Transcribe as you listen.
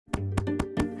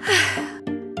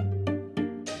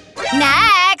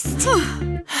Next!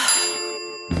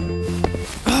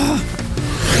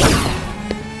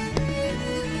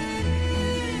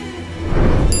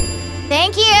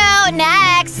 Thank you!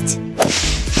 Next!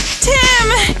 Tim!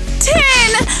 10!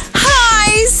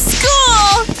 High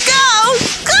school! Go!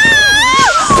 Go!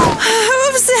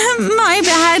 Oops, my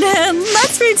bad.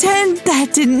 Let's pretend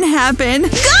that didn't happen.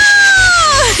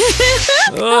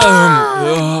 Go!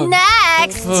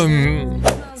 Next!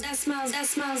 That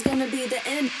smile's gonna be the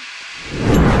end.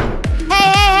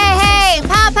 Hey!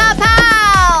 Pow, pow,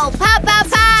 pow! Pow, pow,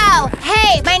 pow!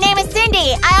 Hey, my name is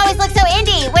Cindy. I always look so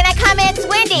indie. When I come in, it's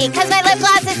windy, cause my lip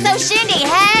gloss is so shindy.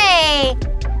 Hey!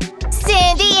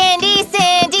 Cindy,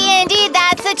 Indy,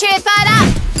 that's the truth, but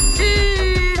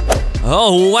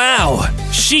Oh, wow!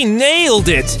 She nailed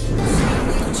it!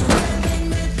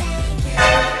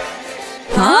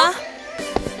 Huh?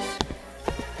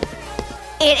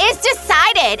 It is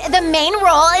decided. The main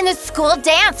role in the school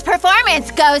dance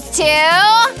performance goes to…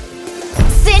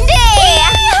 Cindy!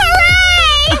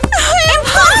 Hooray!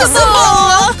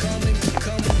 Impossible!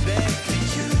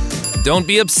 Don't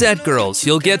be upset, girls.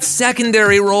 You'll get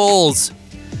secondary roles.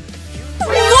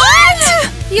 What?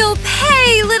 You'll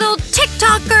pay, little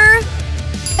TikToker!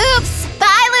 Oops!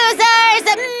 Bye, losers!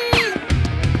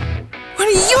 What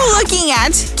are you looking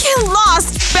at? Get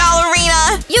lost,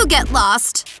 Ballerina! You get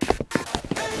lost.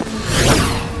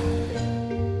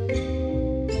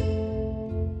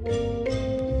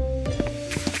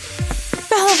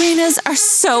 Ballerinas are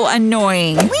so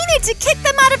annoying. We need to kick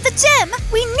them out of the gym!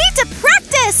 We need to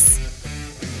practice!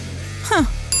 Huh.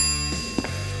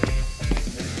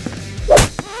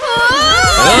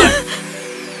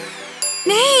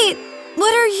 Nate,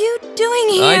 what are you doing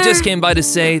here? I just came by to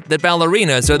say that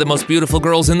ballerinas are the most beautiful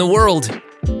girls in the world.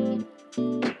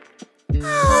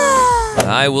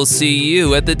 I will see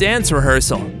you at the dance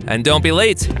rehearsal. And don't be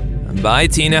late. Bye,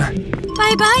 Tina.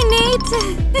 Bye-bye, Nate.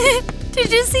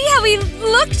 Did you see how he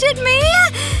looked at me?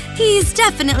 He's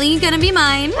definitely gonna be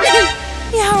mine.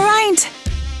 Yeah, right.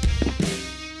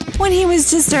 When he was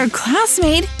just our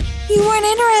classmate, you weren't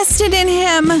interested in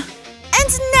him. And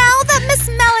now that Miss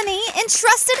Melanie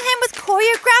entrusted him with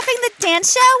choreographing the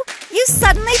dance show, you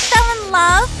suddenly fell in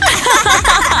love?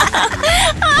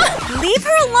 Leave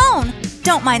her alone.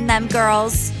 Don't mind them,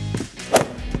 girls.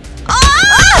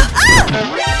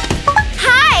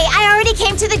 Hi! I already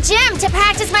came to the gym to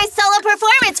practice my solo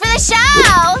performance for the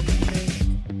show!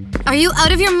 Are you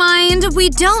out of your mind? We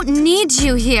don't need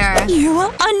you here. You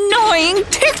annoying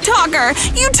TikToker!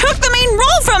 You took the main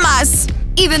role from us!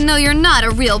 Even though you're not a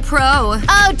real pro.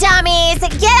 Oh, dummies!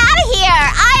 Get out of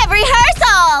here! I have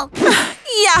rehearsal!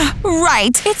 Yeah,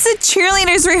 right. It's a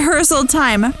cheerleader's rehearsal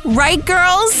time. Right,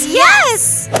 girls?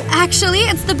 Yes! Actually,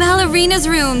 it's the ballerina's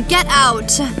room. Get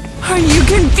out. Are you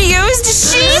confused,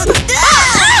 sheep?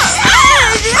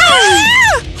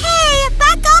 Hey,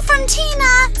 back off from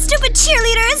Tina! Stupid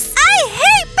cheerleaders! I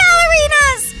hate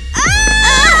ballerinas!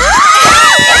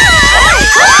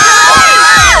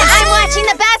 I'm watching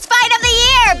the best fight of the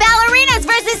year! Ballerinas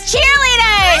versus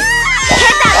cheerleaders!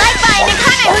 Hit that like button and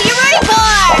comment who you're rooting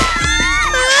for!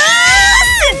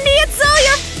 Cindy, it's all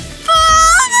your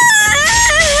fault!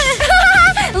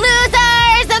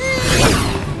 Losers!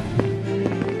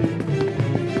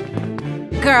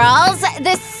 Girls,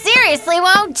 this seriously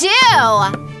won't do!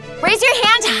 Raise your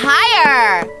hand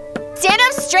higher! Stand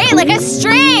up straight like a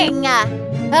string!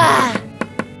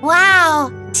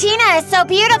 Wow, Tina is so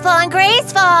beautiful and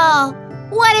graceful!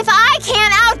 What if I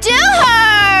can't outdo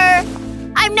her?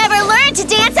 I've never learned to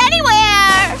dance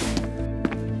anywhere!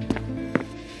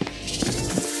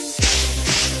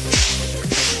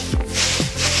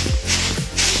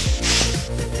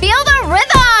 Feel the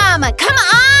rhythm! Come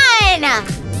on!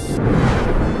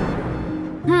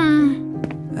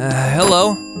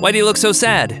 Hello? Why do you look so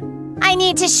sad? I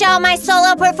need to show my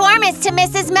solo performance to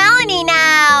Mrs. Melanie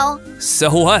now.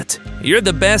 So what? You're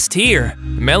the best here.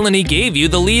 Melanie gave you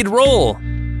the lead role.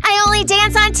 I only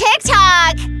dance on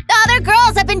TikTok. The other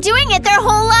girls have been doing it their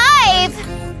whole life.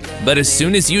 But as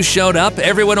soon as you showed up,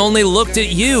 everyone only looked at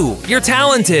you. You're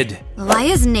talented. Why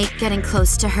is Nate getting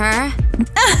close to her?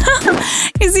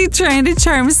 Is he trying to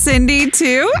charm Cindy,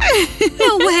 too?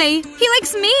 No way! He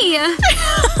likes me!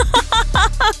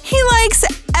 He likes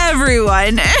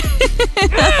everyone.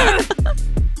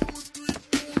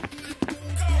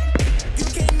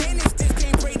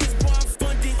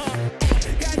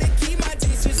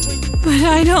 But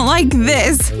I don't like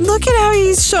this. Look at how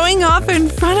he's showing off in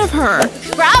front of her.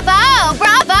 Bravo!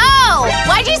 Bravo!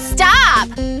 Why'd you stop?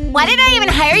 Why did I even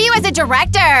hire you as a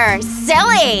director?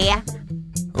 Silly!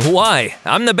 Why?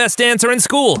 I'm the best dancer in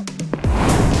school.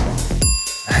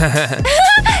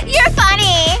 You're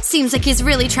funny! Seems like he's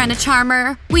really trying to charm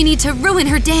her. We need to ruin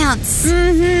her dance.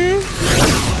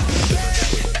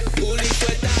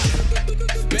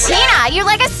 Tina, you're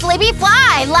like a sleepy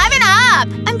fly. Liven up.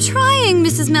 I'm trying,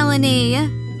 Mrs. Melanie.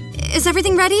 Is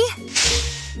everything ready?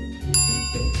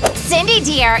 Cindy,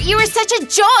 dear, you were such a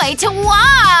joy to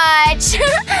watch.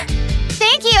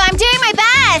 Thank you. I'm doing my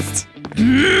best.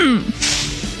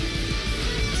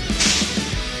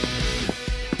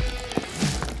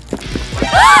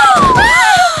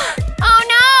 Oh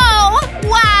no!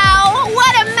 Wow,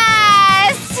 what a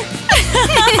mess!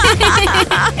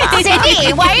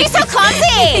 Cindy, why are you so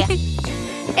clumsy?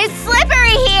 It's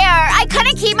slippery here! I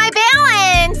couldn't keep my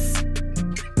balance!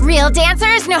 Real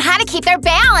dancers know how to keep their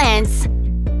balance.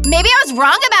 Maybe I was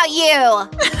wrong about you.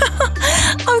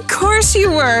 Of course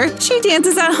you were. She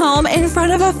dances at home in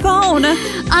front of a phone.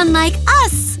 Unlike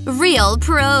us, real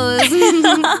pros.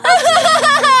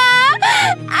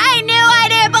 I knew I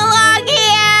didn't belong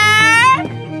here!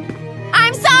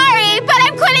 I'm sorry, but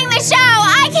I'm quitting the show!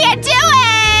 I can't do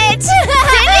it!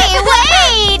 Cindy,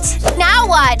 wait! Now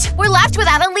what? We're left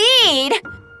without a lead!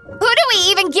 Who do we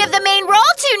even give the main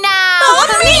role to now?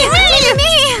 Me!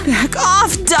 Back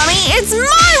off, dummy! It's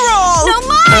my role! No,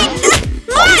 mine!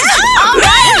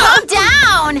 Alright, calm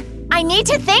down! I need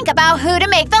to think about who to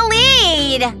make the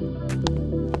lead!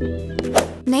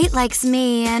 Nate likes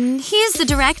me, and he's the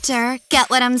director. Get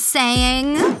what I'm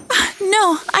saying?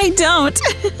 No, I don't.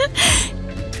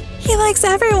 He likes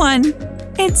everyone.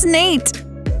 It's Nate.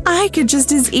 I could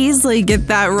just as easily get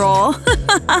that role.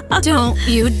 Don't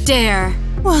you dare.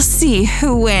 We'll see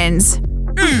who wins.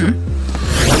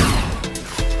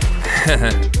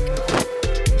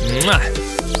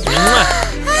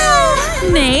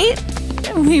 Nate,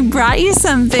 we brought you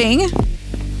something.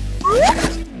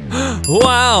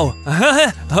 Wow!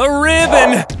 A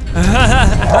ribbon!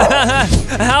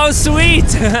 How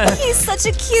sweet! He's such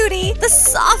a cutie, the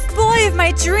soft boy of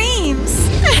my dreams.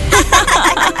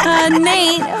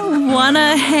 Nate,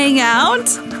 wanna hang out?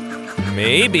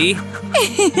 Maybe.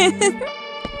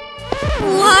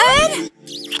 What?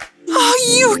 Oh,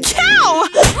 you cow!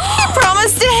 You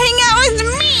promised to hang out with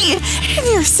me! And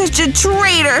you're such a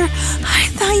traitor! I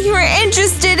thought you were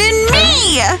interested in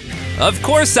me! Of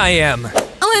course I am.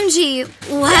 OMG,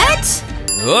 what?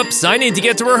 Oops, I need to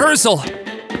get to rehearsal.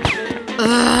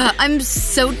 I'm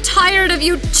so tired of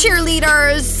you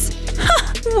cheerleaders.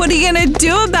 What are you gonna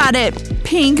do about it,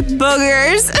 pink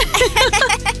boogers?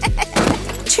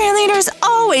 Cheerleaders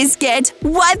always get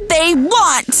what they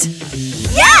want!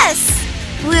 Yes!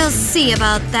 We'll see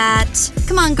about that.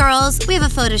 Come on, girls. We have a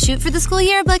photo shoot for the school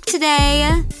yearbook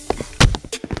today.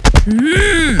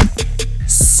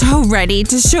 So ready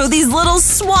to show these little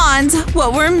swans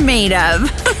what we're made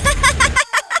of.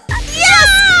 Yes!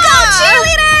 Go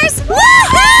cheerleaders!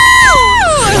 Woohoo!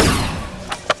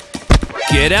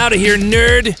 Get out of here,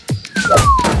 nerd!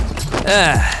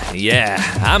 Yeah,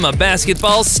 I'm a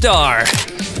basketball star.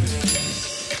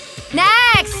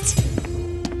 Next!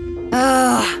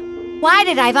 Ugh. Why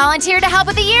did I volunteer to help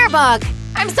with the yearbook?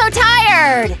 I'm so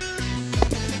tired!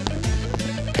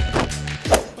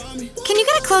 Can you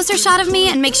get a closer shot of me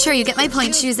and make sure you get my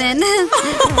point shoes in?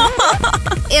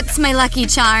 It's my lucky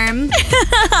charm.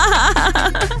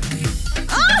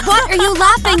 What are you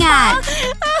laughing at?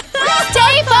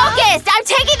 Stay focused! I'm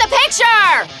taking the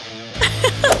picture!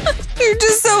 You're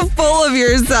just so full of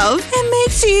yourself. And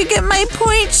make sure you get my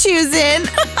point shoes in.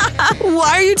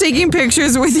 Why are you taking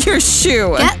pictures with your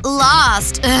shoe? Get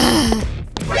lost. Ugh.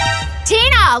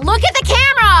 Tina, look at the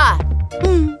camera!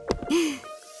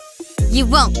 You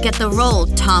won't get the role,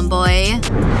 tomboy.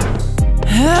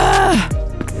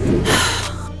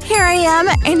 Here I am,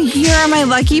 and here are my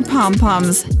lucky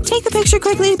pom-poms. Take the picture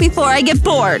quickly before I get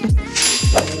bored.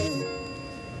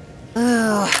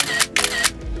 Ugh.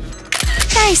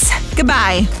 Nice.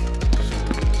 Goodbye.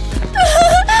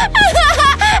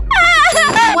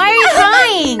 Why are you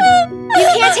crying? You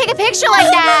can't take a picture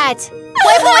like that!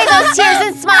 Wipe away those tears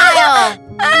and smile!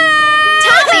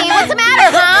 Tell me, what's the matter,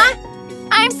 huh?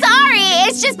 I'm sorry,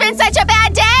 it's just been such a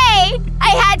bad day!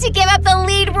 I had to give up the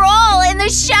lead role in the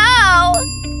show!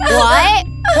 What?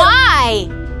 Why?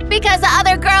 Because the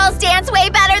other girls dance way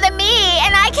better than me,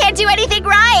 and I can't do anything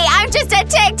right! I'm just a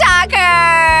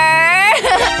TikToker!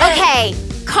 Okay,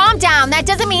 calm down, that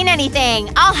doesn't mean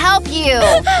anything. I'll help you.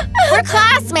 We're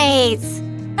classmates.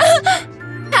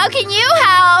 How can you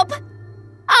help?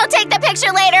 I'll take the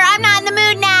picture later. I'm not in the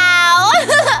mood now.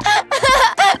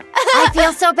 I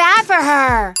feel so bad for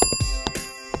her.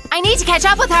 I need to catch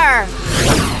up with her.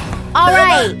 All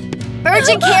right.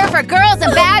 Urgent care for girls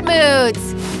in bad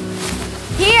moods.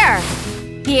 Here.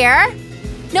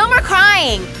 No more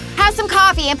crying. have some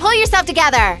coffee and pull yourself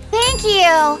together. Thank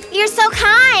you. You're so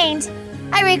kind.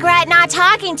 I regret not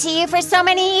talking to you for so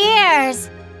many years.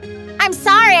 I'm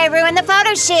sorry I ruined the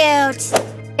photo shoot.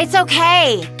 It's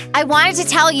okay. I wanted to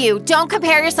tell you, don't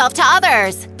compare yourself to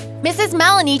others. Mrs.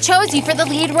 Melanie chose you for the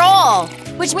lead role,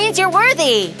 which means you're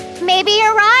worthy. Maybe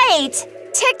you're right.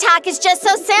 TikTok is just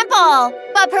so simple,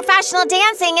 but professional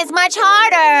dancing is much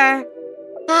harder.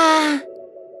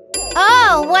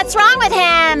 Oh, what's wrong with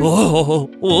him? Oh,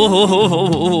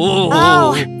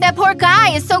 that poor guy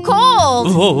is so cold.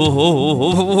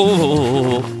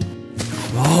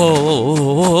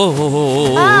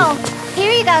 Oh,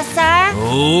 here you go, sir.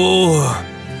 Oh,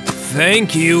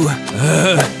 thank you.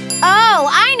 Oh,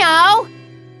 I know.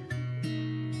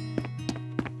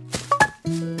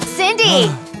 Cindy,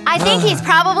 I think he's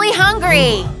probably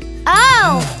hungry.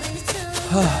 Oh.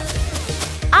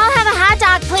 I'll have a hot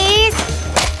dog, please.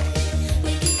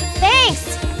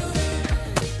 Thanks.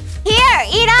 Here,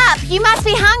 eat up. You must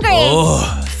be hungry. Oh,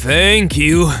 thank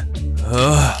you.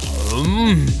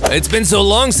 It's been so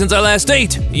long since I last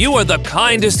ate. You are the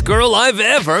kindest girl I've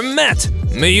ever met.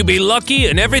 May you be lucky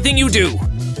in everything you do.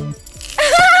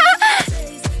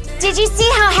 Did you see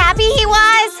how happy he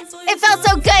was? It felt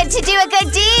so good to do a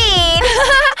good deed.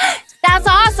 That's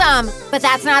awesome, but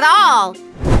that's not all.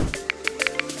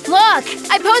 Look,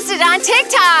 I posted it on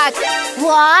TikTok.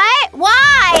 What?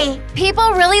 Why?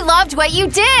 People really loved what you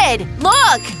did.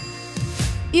 Look,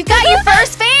 you got your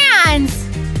first fans.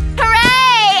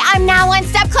 Hooray! I'm now one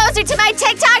step closer to my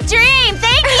TikTok dream.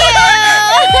 Thank you.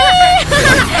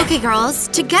 Okay, girls,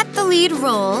 to get the lead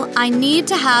role, I need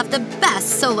to have the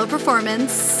best solo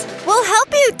performance. We'll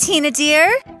help you, Tina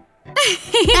dear.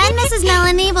 And Mrs.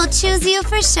 Melanie will choose you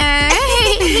for sure.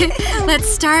 Let's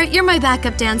start. You're my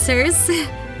backup dancers. Hey,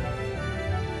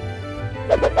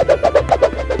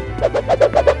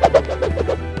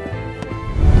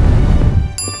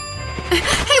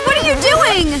 what are you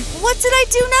doing? What did I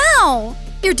do now?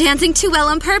 You're dancing too well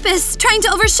on purpose, trying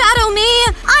to overshadow me.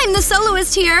 I'm the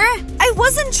soloist here. I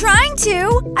wasn't trying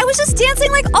to. I was just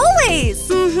dancing like always.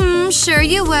 Sure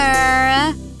you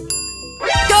were.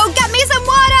 Go get me some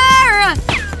water!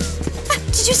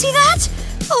 Did you see that?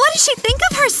 What does she think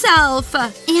of herself?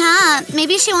 Yeah,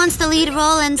 maybe she wants the lead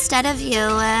role instead of you.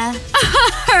 Her?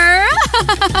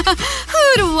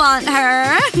 Who'd want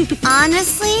her?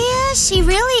 Honestly, she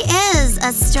really is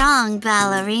a strong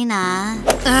ballerina.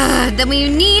 Then we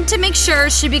need to make sure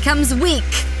she becomes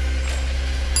weak.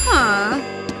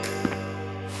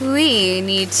 We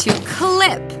need to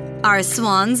clip our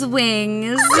swan's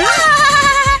wings.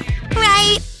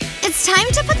 Right. It's time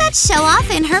to put that show off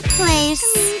in her place.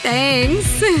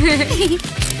 Thanks.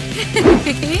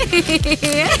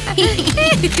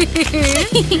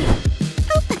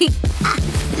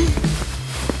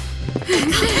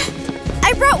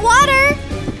 I brought water.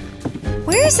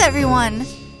 Where's everyone?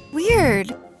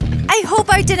 Weird. I hope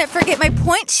I didn't forget my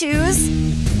point shoes.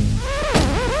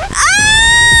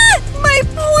 Ah! My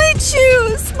point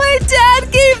shoes! My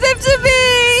dad gave them to me!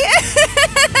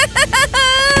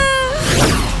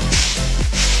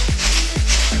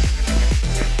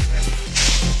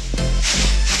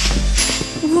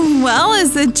 Well,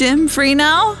 is the gym free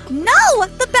now? No!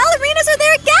 The ballerinas are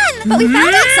there again! But we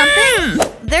found out something!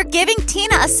 They're giving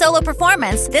Tina a solo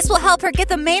performance. This will help her get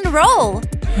the main role.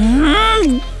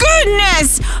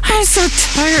 Goodness! I'm so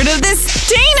tired of this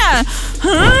Tina!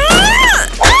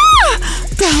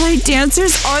 Ballet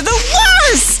dancers are the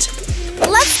worst!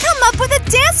 Let's come up with a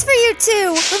dance for you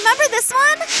two! Remember this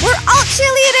one? We're alt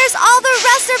cheerleaders, all the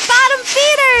rest are bottom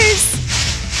feeders!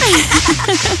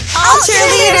 Alt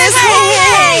cheerleaders, hey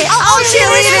hey! Alt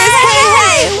cheerleaders, hey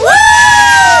hey!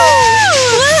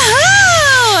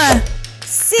 Woohoo!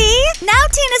 See? Now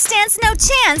Tina stands no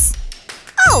chance.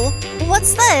 Oh,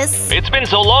 what's this? It's been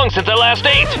so long since I last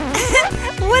ate.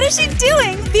 What is she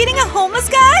doing? Feeding a homeless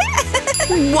guy?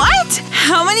 What?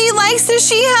 How many likes does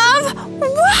she have?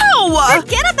 Wow!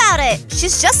 Forget about it.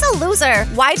 She's just a loser.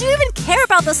 Why do you even care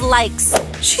about those likes?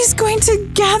 She's going to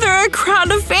gather a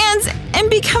crowd of fans and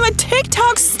become a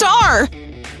TikTok star.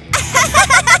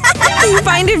 You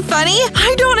find it funny?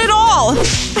 I don't at all.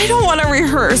 I don't want to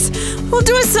rehearse. We'll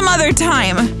do it some other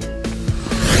time.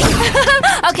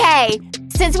 Okay,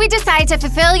 since we decided to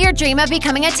fulfill your dream of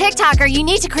becoming a TikToker, you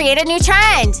need to create a new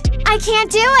trend. I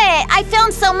can't do it. I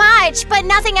film so much, but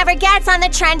nothing ever gets on the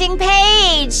trending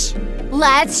page.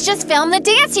 Let's just film the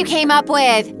dance you came up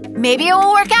with. Maybe it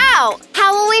will work out.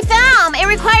 How will we film? It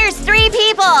requires 3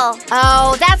 people.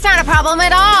 Oh, that's not a problem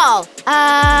at all.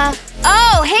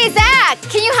 Oh, hey, Zach.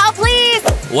 Can you help, please?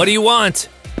 What do you want?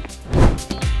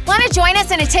 Want to join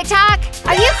us in a TikTok?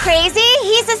 Are you crazy?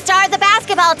 He's the star of the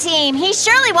basketball team. He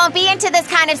surely won't be into this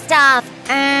kind of stuff.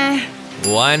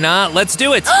 Why not? Let's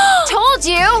do it. Told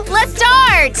you. Let's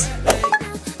start.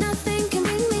 Nothing can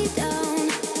bring me down.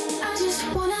 I just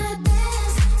wanna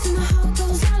dance till my heart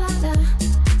goes la la la.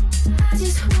 I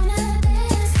just wanna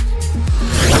dance.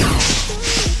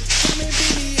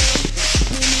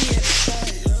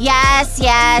 Yes,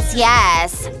 yes,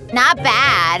 yes. Not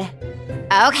bad.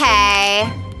 Okay.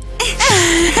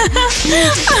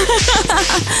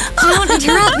 Don't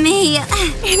interrupt me.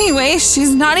 Anyway,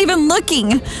 she's not even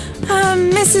looking.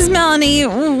 Mrs. Melanie,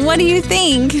 what do you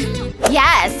think?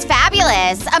 Yes,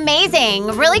 fabulous, amazing,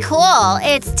 really cool.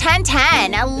 It's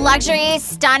 10/10, a luxury,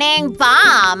 stunning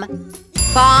bomb.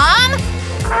 Bomb?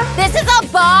 This is a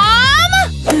bomb?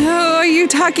 Oh, are you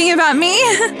talking about me?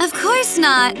 Of course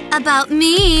not. About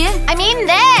me. I mean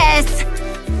this.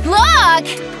 Look.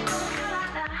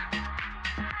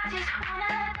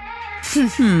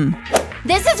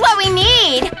 This is what we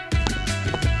need.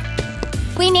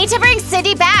 We need to bring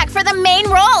Cindy back for the main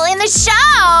role in the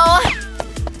show.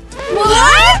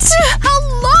 What? How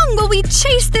long will we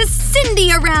chase this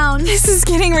Cindy around? This is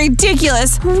getting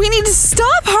ridiculous. We need to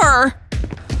stop her.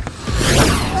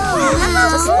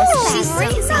 She's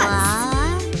crazy.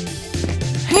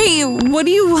 Hey, what are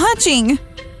you watching?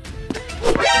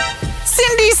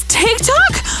 Cindy's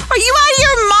TikTok? Are you out of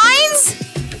your minds?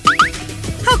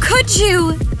 How could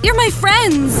you? You're my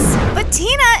friends. But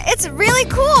Tina, it's really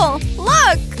cool.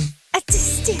 Look.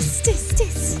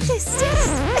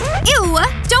 Ew!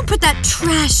 Don't put that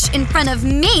trash in front of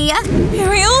me.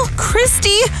 Ariel,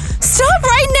 Christy, stop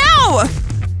right now!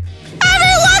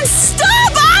 Everyone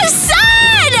stop! I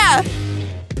said!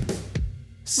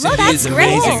 Cindy is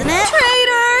amazing. Isn't it?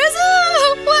 Traitors!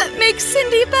 What makes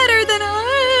Cindy better than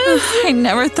us? I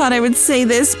never thought I would say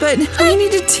this, but we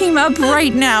need to team up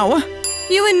right now.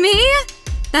 You and me?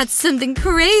 That's something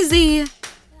crazy.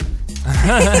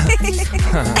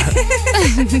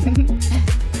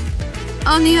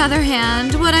 On the other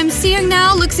hand, what I'm seeing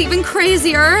now looks even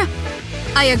crazier.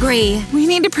 I agree. We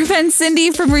need to prevent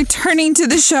Cindy from returning to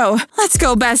the show. Let's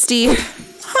go, bestie.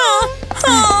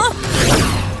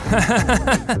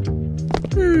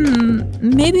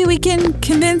 Maybe we can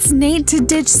convince Nate to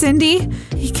ditch Cindy.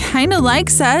 He kinda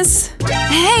likes us.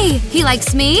 Hey, he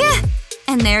likes me?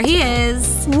 And there he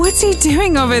is. What's he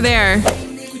doing over there?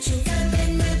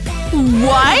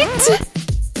 What?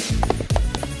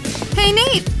 Hey,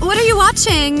 Nate, what are you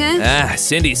watching?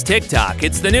 Cindy's TikTok.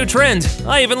 It's the new trend.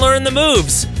 I even learned the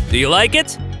moves. Do you like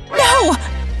it? No!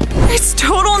 It's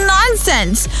total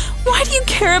nonsense! Why do you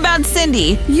care about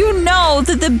Cindy? You know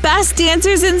that the best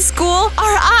dancers in school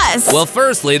are us! Well,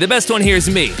 firstly, the best one here is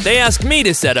me. They asked me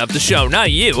to set up the show,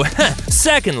 not you.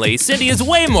 Secondly, Cindy is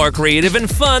way more creative and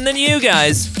fun than you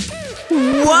guys.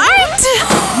 What?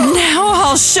 Now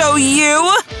I'll show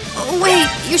you! Wait,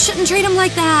 you shouldn't treat him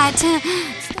like that.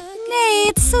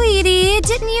 Nate, sweetie,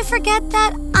 didn't you forget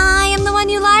that I am the one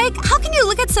you like? How can you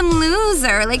look at some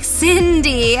loser like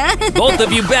Cindy? Both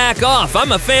of you back off.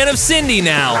 I'm a fan of Cindy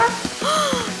now.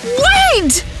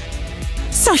 Wait!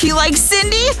 So he likes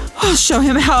Cindy? I'll show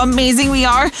him how amazing we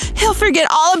are. He'll forget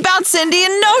all about Cindy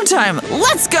in no time.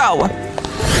 Let's go!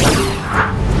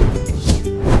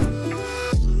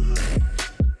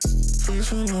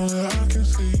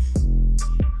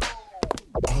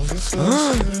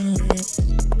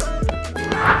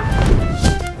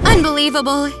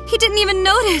 Unbelievable. He didn't even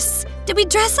notice. Did we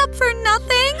dress up for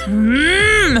nothing?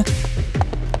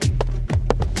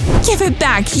 Give it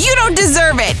back. You don't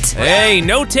deserve it. Hey,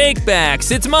 no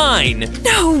take-backs. It's mine.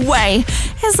 No way.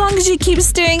 As long as you keep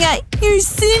staring at your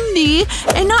Cindy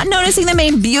and not noticing the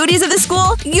main beauties of the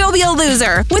school, you'll be a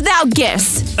loser without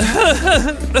gifts.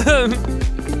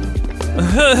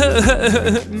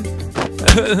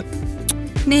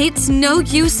 Nate's no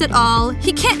use at all.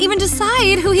 He can't even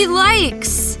decide who he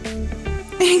likes.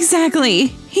 Exactly.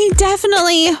 He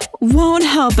definitely won't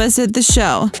help us at the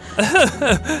show.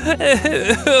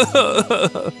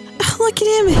 Look at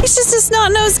him. He's just a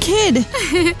snot-nosed kid.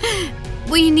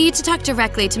 We need to talk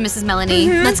directly to Mrs. Melanie.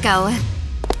 Let's go.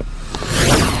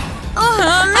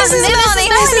 Mrs.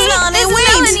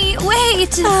 Melanie,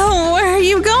 wait! Oh, where are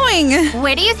you going?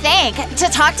 Where do you think? To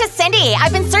talk to Cindy.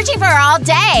 I've been searching for her all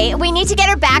day. We need to get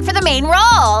her back for the main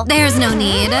role. There's no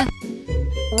need.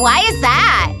 Why is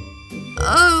that?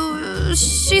 Oh,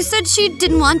 she said she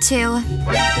didn't want to.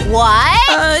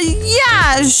 What?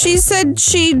 Yeah, she said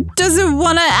she doesn't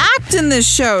want to act in this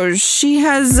show. She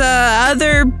has,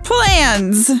 other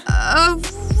plans.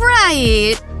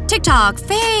 Right. TikTok,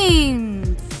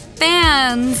 fame,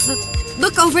 fans.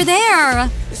 Look over there.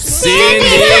 Cindy,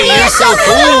 you're so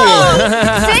cool.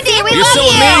 Cindy, we You're love so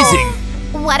you! amazing.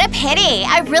 What a pity.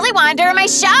 I really wanted her in my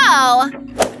show.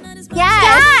 Yes,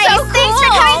 Guys, so thanks for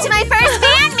coming to my first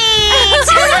fan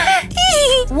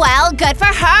meet. Well, good for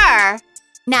her.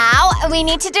 Now, we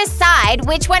need to decide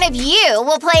which one of you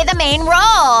will play the main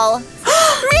role.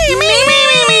 Me!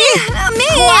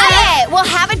 Quiet! We'll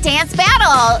have a dance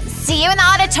battle. See you in the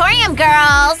auditorium,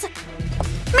 girls.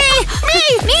 Me!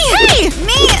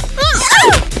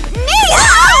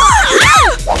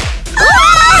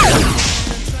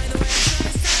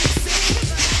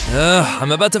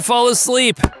 I'm about to fall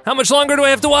asleep. How much longer do I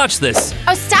have to watch this?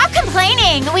 Oh, stop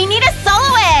complaining. We need a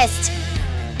soloist.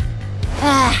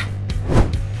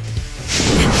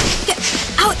 Get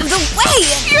out of the way!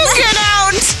 You get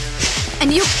out!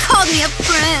 And you called me a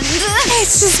friend.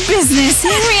 It's just business.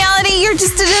 In reality, you're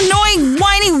just an annoying,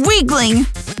 whiny weakling.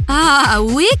 Ah, a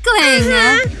weakling.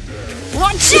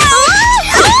 Watch out!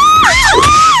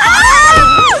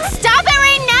 Stop it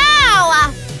right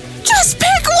now! Just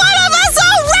pick one of us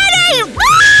already!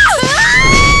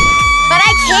 But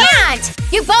I can't!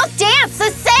 You both dance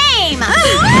the same!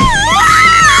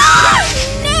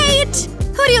 Nate!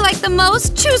 Who do you like the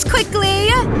most? Choose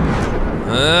quickly.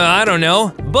 I don't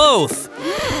know. Both.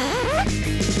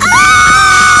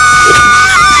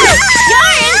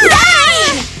 You're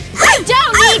insane! I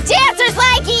don't need dancers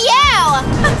like you!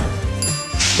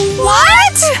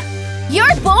 What?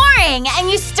 You're boring, and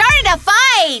you started a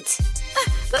fight!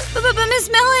 But Miss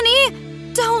Melanie,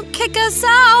 don't kick us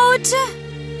out.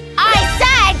 I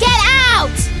said get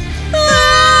out!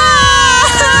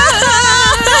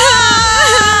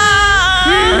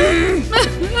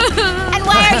 And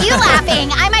why are you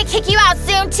laughing? I might kick you out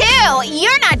soon, too!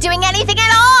 You're not doing anything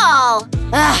at all!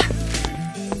 Ugh.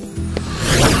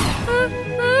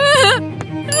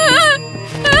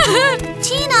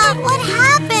 Tina, what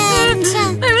happened?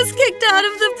 I was kicked out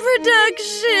of the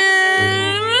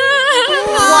production.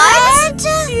 What?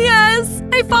 Yes,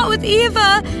 I fought with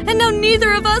Eva, and now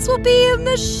neither of us will be in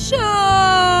the show.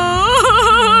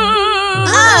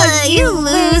 You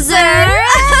loser!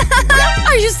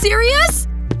 Are you serious?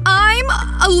 I'm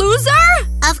a loser?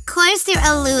 Of course you're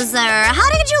a loser. How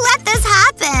did you let this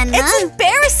happen? It's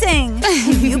embarrassing.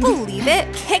 Can you believe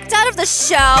it? Kicked out of the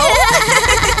show?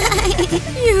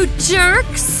 You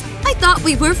jerks. I thought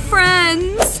we were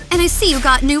friends. And I see you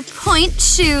got new point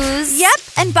shoes. Yep,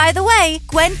 and by the way,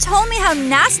 Gwen told me how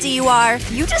nasty you are.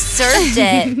 You deserved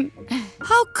it.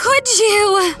 How could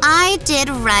you? I did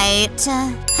right.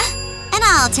 And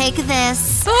I'll take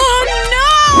this. Oh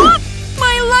no!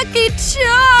 My lucky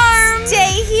charm!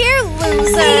 Stay here,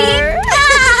 loser.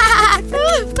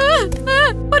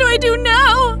 What do I do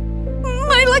now?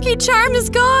 My lucky charm is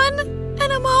gone,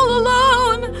 and I'm all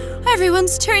alone.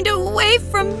 Everyone's turned away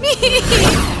from me.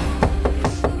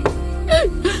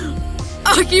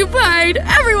 Occupied.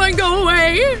 Everyone go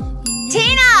away.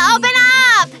 Tina, open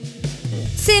up!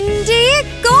 Cindy,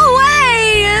 go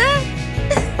away.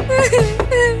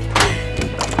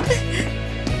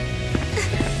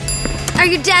 Are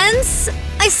you dense?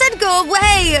 I said go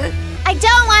away. I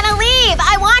don't want to leave!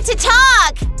 I want to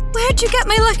talk! Where'd you get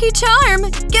my lucky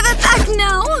charm? Give it back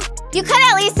now. You could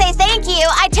at least say thank you.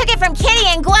 I took it from Kitty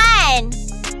and Gwen.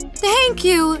 Thank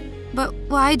you. But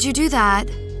why'd you do that?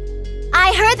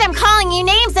 I heard them calling you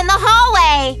names in the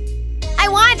hallway. I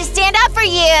wanted to stand up for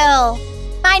you.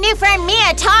 My new friend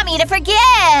Mia taught me to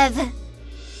forgive.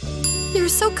 You're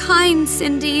so kind,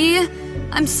 Cindy.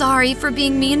 I'm sorry for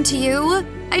being mean to you.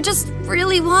 I just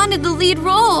really wanted the lead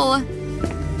role.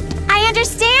 I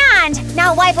understand.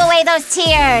 Now wipe away those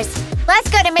tears. Let's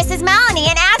go to Mrs. Melanie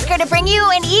and ask her to bring you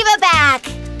and Eva back.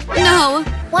 No.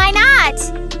 Why not?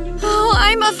 Oh,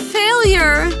 I'm a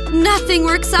failure. Nothing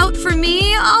works out for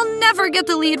me. I'll never get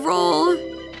the lead role.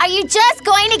 Are you just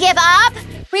going to give up?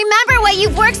 Remember what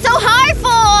you've worked so hard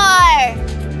for!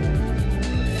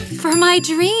 For my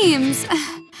dreams.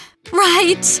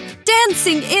 Right.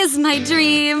 Dancing is my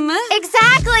dream.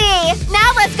 Exactly!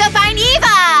 Now let's go find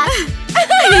Eva!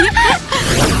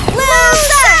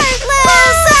 Loser!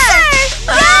 Loser!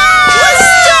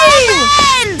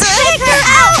 Kick her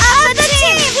out of the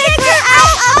team! Kick her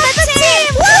out of the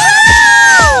team!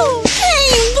 Woo!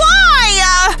 Hey,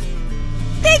 why?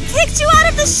 They kicked you out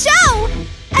of the show!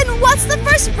 And what's the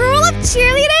first rule of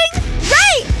cheerleading?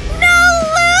 Right! No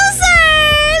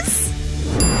losers!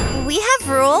 We have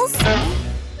rules?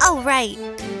 Oh, right.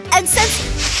 And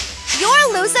since you're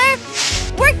a loser,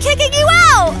 we're kicking you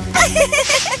out!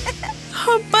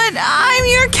 But I'm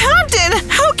your captain.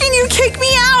 How can you kick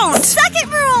me out?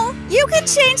 Second rule, you can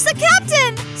change the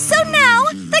captain. So now,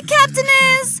 the captain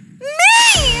is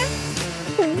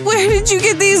me! Where did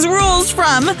get these rules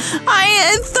from?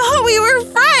 I thought we were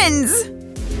friends.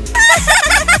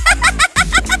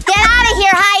 Get out of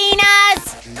here,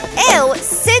 hyenas! Ew,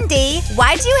 Cindy,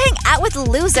 why do you hang out with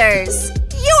losers?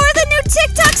 You're the new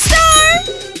TikTok star!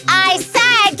 I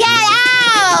said get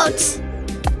out!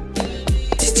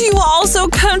 Did you also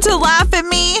come to laugh at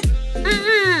me?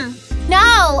 Mm-mm.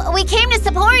 No, we came to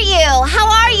support you. How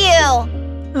are you?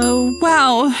 Oh,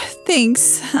 wow.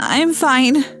 Thanks. I'm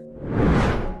fine.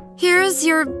 Here's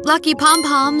your lucky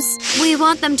pom-poms. We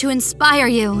want them to inspire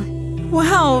you.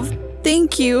 Wow,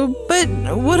 thank you. But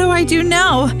what do I do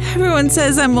now? Everyone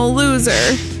says I'm a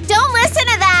loser. Don't listen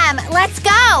to them. Let's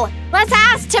go. Let's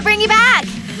ask to bring you back.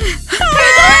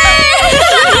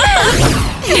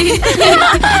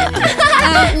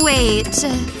 Wait.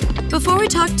 Before we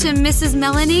talk to Mrs.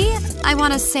 Melanie, I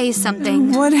want to say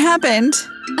something. What happened?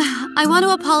 I want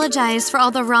to apologize for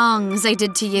all the wrongs I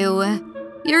did to you.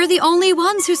 You're the only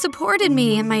ones who supported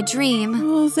me in my dream.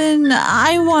 Well, then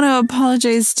I want to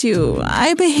apologize too.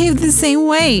 I behaved the same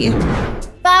way.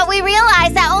 But we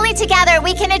realize that only together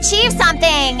we can achieve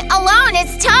something. Alone,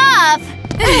 it's tough.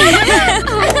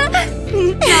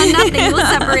 Now nothing will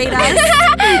separate us.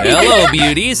 Hello,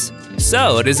 beauties.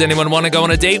 So, does anyone want to go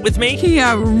on a date with me?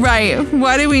 Yeah, right.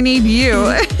 Why do we need you?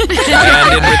 And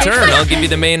in return, I'll give you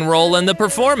the main role in the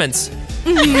performance.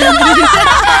 We don't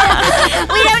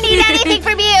need anything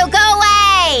from you. Go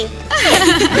away.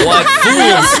 What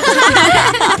fools!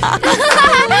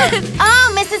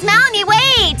 Oh, Mrs. Melanie,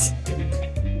 wait.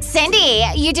 Cindy,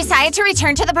 you decided to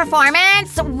return to the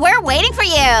performance? We're waiting for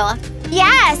you.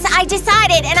 Yes, I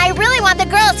decided, and I really want the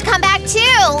girls to come back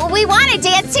too. We want to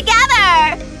dance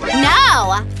together.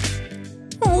 No.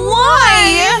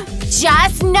 Why?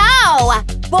 Just no.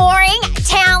 Boring,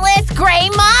 talentless, gray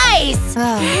mice.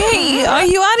 Hey, are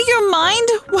you out of your mind?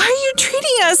 Why are you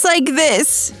treating us like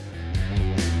this?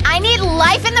 I need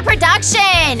life in the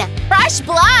production. Fresh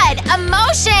blood,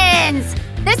 emotions.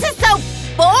 This is so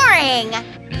boring.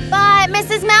 But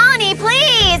Mrs. Melanie,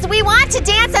 please, we want to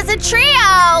dance as a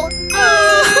trio.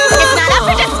 It's not up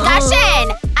for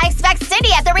discussion. I expect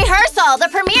Cindy at the rehearsal. The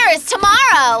premiere is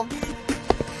tomorrow.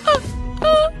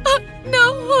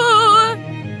 No.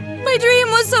 My dream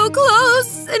was so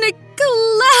close, and it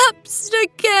collapsed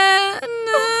again.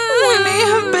 We may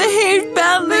have behaved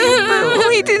badly, but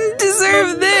we didn't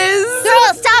deserve this.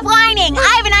 Girls, stop whining.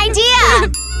 I have an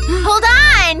idea. Hold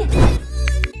on.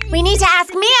 We need to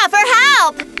ask Mia for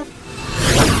help.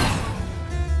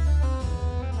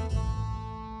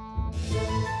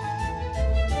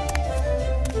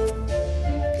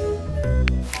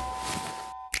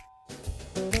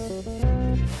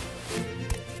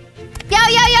 Yo,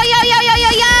 yo, yo, yo, yo, yo, yo,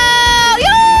 yo!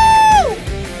 Yo!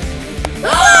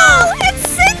 Oh, it's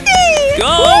Cindy!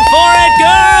 Go for it,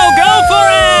 girl! Go for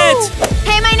it!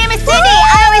 Hey, my name is Cindy.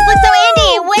 I always look so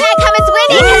indie. When I come, it's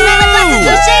windy because my lip gloss is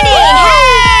so shitty.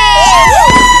 Hey!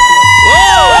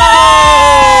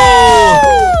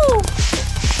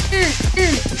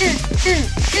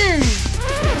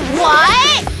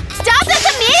 What? Stop this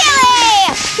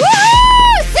immediately!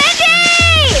 Woohoo! Cindy!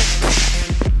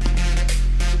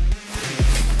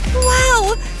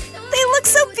 Wow, they look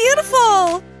so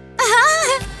beautiful.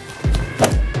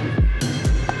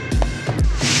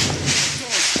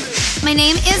 My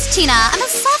name is Tina. I'm a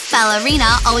soft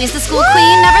ballerina, always the school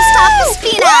queen, never stop the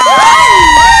spina.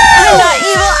 I'm not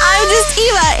evil, I'm just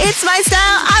Eva. It's my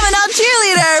style. I'm an old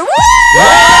cheerleader. Woo!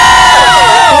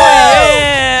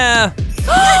 Yeah!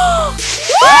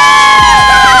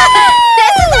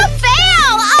 This is a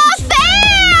fail! A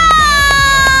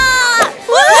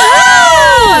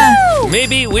fail!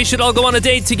 Maybe we should all go on a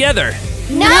date together.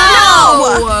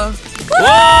 No!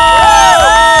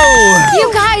 Whoa!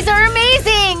 You guys are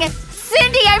amazing!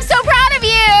 Cindy, I'm so proud of you!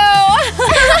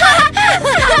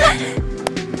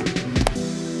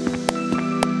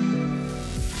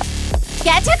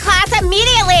 Get to class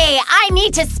immediately! I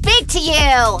need to speak to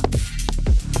you!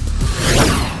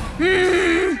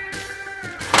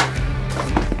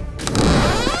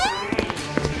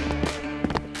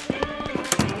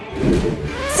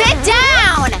 Sit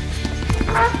down!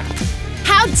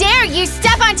 How dare you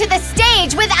step onto the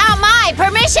stage without my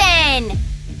permission!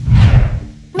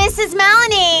 Mrs.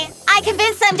 Melanie, I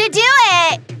convinced them to do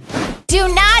it! Do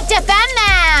not defend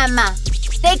them!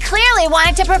 They clearly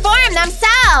wanted to perform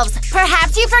themselves!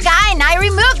 Perhaps you forgot and I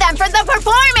removed them from the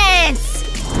performance!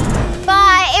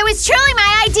 But it was truly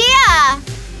my idea!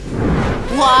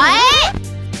 What?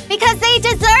 Because they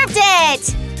deserved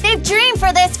it! They've dreamed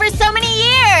for this for so many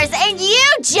years, and you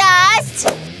just…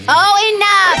 Oh,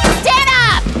 enough! Stand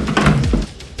up!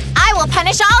 I will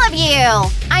punish all of you!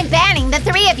 I I'm banning the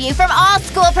 3 of you from all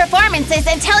school performances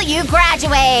until you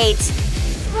graduate.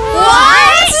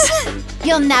 What?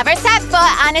 You'll never set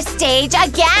foot on a stage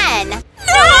again.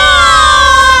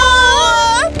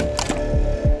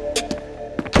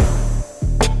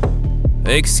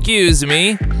 Excuse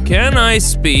me, can I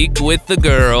speak with the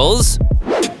girls?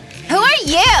 Who are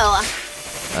you?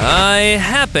 I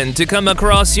happened to come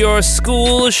across your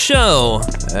school show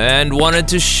and wanted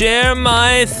to share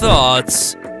my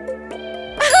thoughts.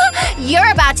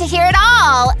 You're about to hear it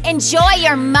all. Enjoy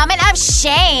your moment of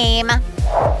shame.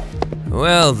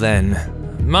 Well then,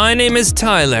 my name is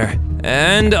Tyler,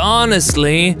 and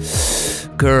honestly,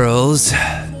 girls,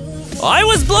 I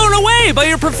was blown away by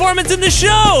your performance in the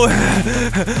show!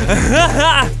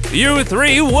 You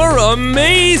 3 were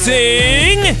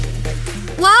amazing!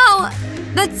 Wow,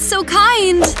 that's so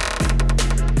kind.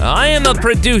 I am a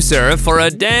producer for a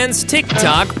dance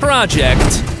TikTok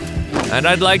project, and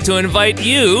I'd like to invite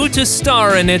you to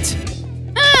star in it.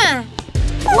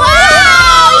 Wow!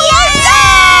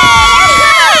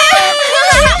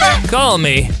 Call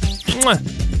me. Mwah.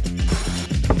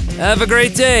 Have a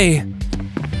great day.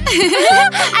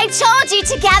 I told you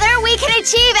together we can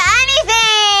achieve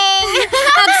anything!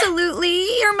 Absolutely,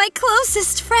 you're my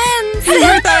closest friends. I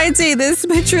never thought I'd say this,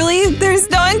 but truly, there's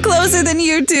no one closer than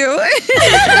you two.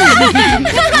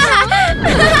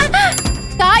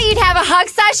 Thought you'd have a hug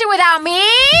session without me?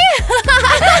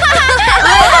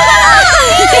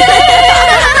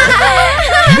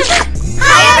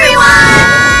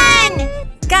 Hi, everyone!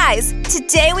 Guys,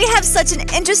 today we have such an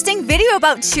interesting video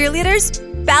about cheerleaders,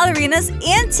 ballerinas,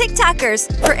 and TikTokers.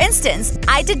 For instance,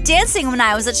 I did dancing when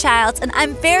I was a child, and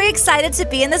I'm very excited to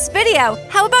be in this video.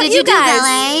 How about Did you you do guys?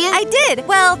 ballet? I did.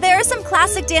 Well, there are some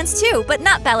classic dance too, but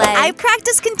not ballet. I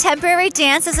practiced contemporary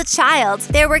dance as a child.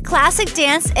 There were classic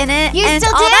dance in it You and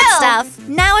still all that do. stuff.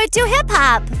 Now I do hip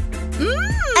hop.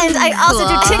 And I also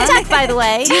do cool. TikTok, by the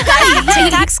way. Do you guys do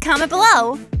TikToks? Comment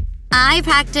below. I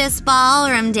practice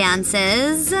ballroom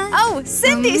dances. Oh,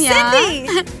 Cindy, Yeah. Cindy!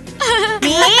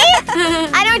 Me?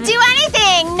 I don't do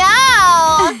anything,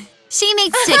 no! She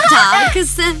makes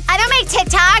TikToks. I don't make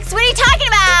TikToks. What are you talking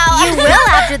about? You will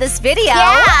after this video.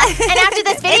 Yeah, and after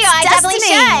this video, It's I definitely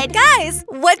destiny. should. Guys,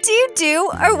 what do you do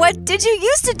or what did you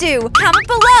used to do? Comment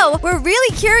below. We're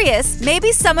really curious.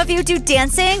 Maybe some of you do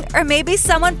dancing or maybe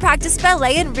someone practiced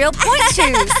ballet in real point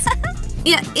shoes.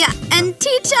 Yeah, and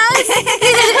teach us.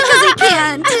 Because I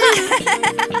can't.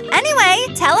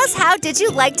 Anyway, tell us how did you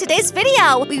like today's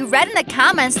video? We read in the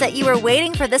comments that you were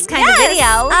waiting for this kind of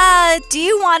video. Do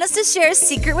you want us to share a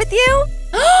secret with you?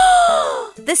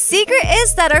 The secret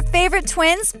is that our favorite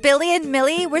twins, Billy and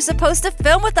Millie, were supposed to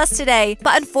film with us today,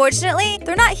 but unfortunately,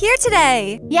 they're not here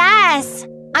today. Yes.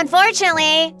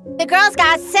 Unfortunately, the girls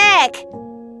got sick.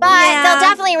 But Yeah. they'll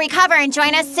definitely recover and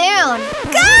join us soon.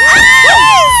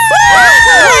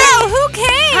 Wow, who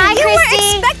came? Hi, you Christy.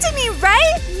 weren't expecting me,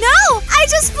 right? No, I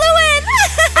just flew in.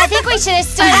 I think we should have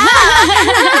stood up.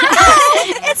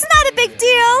 It's not a big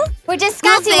deal. We're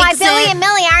discussing why fix Billy it. and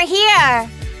Millie aren't here.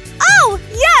 Oh,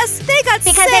 yes, they got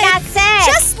sick. Because they got sick.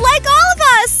 Just like all of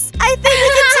us. I think we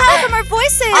can tell from our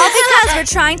voices. All because we're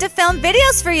trying to film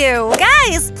videos for you.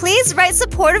 Guys, please write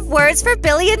supportive words for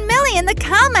Billy and Millie in the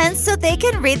comments so they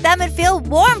can read them and feel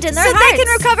warmed in their hearts. So they can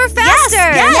recover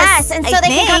faster. Yes, and so I they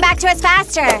can come think. back to us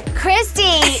faster.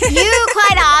 Christy, you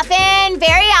quite often,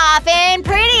 very often,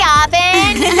 pretty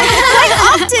often,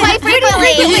 quite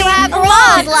frequently, you have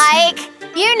roles like,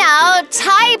 you know,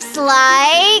 types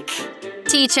like...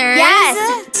 Teachers. Yes,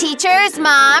 teachers,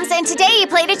 moms, and today you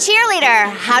played a cheerleader.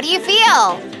 How do you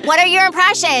feel? What are your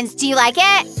impressions? Do you like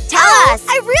it? Tell us.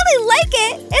 I really like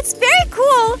it. It's very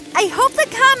cool. I hope the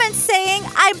comments saying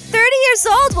I'm 30 years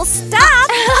old will stop.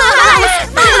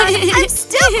 I'm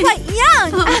still quite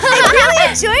young. I really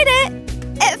enjoyed it.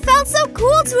 It felt so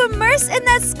cool to immerse in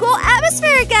that school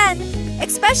atmosphere again.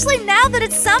 Especially now that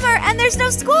it's summer and there's no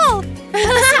school. The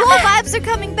school vibes are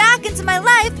coming back into my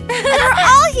life. And we're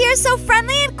all here so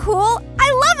friendly and cool.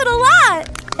 I love it a lot.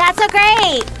 That's so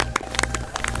great.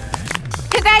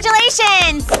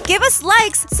 Congratulations. Give us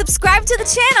likes, subscribe to the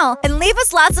channel, and leave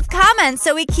us lots of comments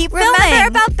so we keep filming. Remember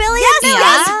about Billy and Millie?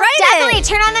 Yes, Write definitely it.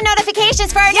 turn on the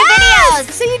notifications for our new Yes,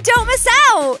 videos. so you don't miss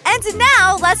out. And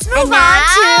now, let's move And on now,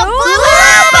 to...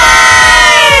 bloopers!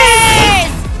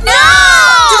 No!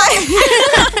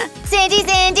 Cindy,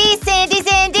 Cindy, Cindy,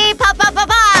 Cindy, pa pa pa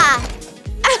pa.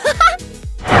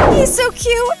 He's so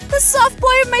cute. The soft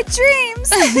boy of my dreams.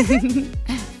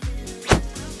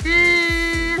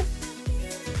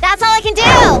 That's all I can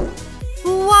do.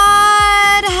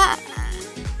 What?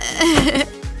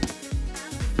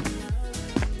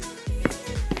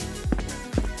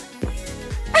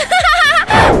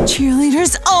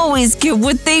 Cheerleaders always get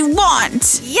what they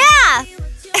want. Yeah!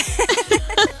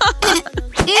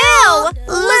 Ew!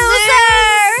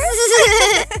 Losers!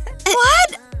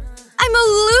 What? I'm a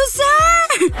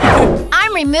loser?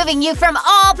 I'm removing you from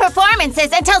all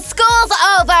performances until school's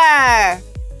over!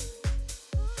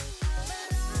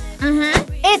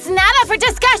 It's not up for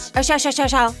discussion! Oh,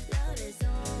 show.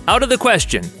 Out of the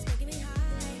question.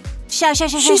 Show.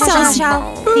 sells-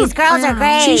 These girls are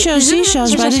great. She shows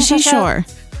seashells by the seashore.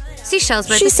 Seashells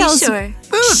by She the sells seashore.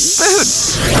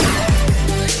 food.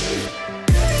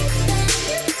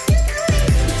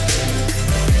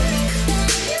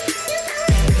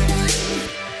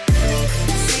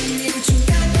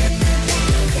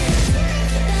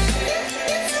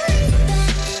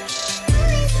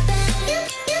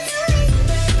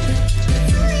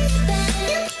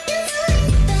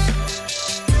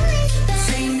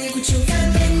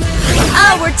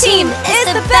 Our team is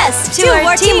the best. To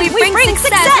our team we bring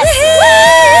success.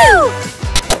 Woo!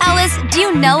 Alice, do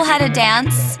you know how to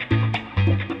dance?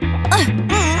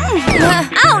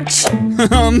 Ouch!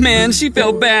 Oh man, she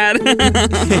felt bad.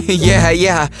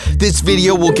 Yeah. This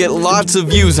video will get lots of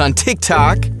views on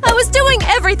TikTok. I was doing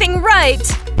everything right.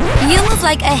 You move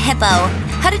like a hippo.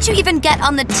 How did you even get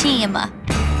on the team?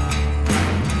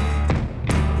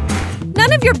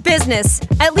 None of your business.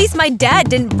 At least my dad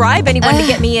didn't bribe anyone to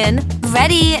get me in.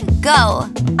 Ready, go.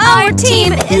 Our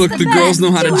team is Look, the girls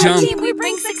know how to To our jump. team we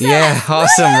bring success. Yeah,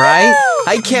 awesome, right?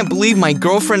 I can't believe my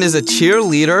girlfriend is a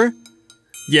cheerleader.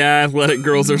 Yeah, athletic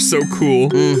girls are so cool.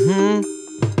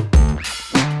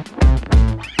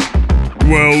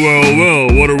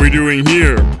 Well, what are we doing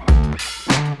here?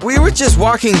 We were just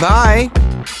walking by.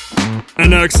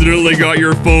 And accidentally got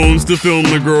your phones to film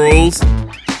the girls?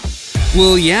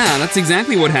 Well, yeah, that's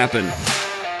exactly what happened.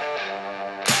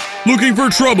 Looking for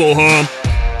trouble, huh?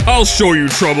 I'll show you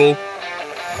trouble.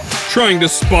 Trying to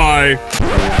spy.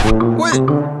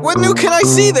 What new can I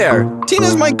see there?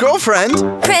 Tina's my girlfriend.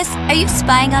 Chris, are you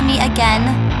spying on me again?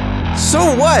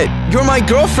 So what? You're my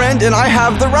girlfriend and I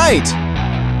have the right.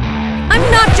 I'm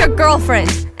not your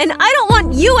girlfriend, and I don't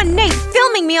want you and Nate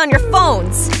filming me on your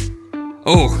phones.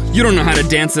 Oh, you don't know how to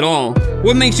dance at all.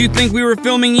 What makes you think we were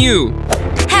filming you?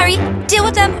 Harry, deal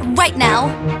with them right now.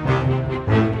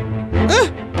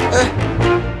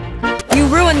 You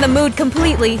ruined the mood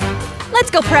completely. Let's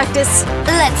go practice.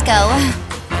 Let's go.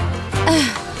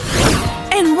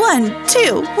 And 1,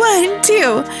 2, 1,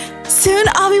 2. Soon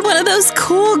I'll be one of those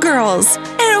cool girls.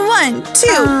 And 1, 2,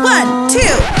 1, 2.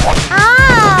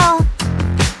 Oh!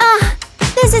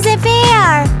 This isn't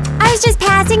fair. I was just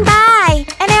passing by,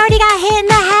 and I already got hit in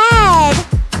the head.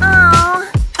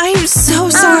 Oh. I'm so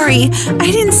sorry.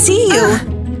 I didn't see you.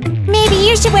 Maybe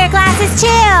you should wear glasses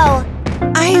too.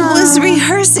 I was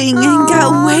rehearsing and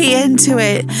got way into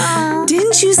it.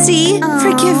 Didn't you see?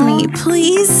 Forgive me,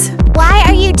 please. Why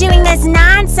are you doing this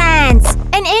nonsense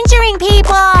and injuring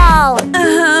people?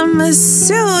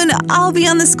 Soon I'll be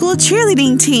on the school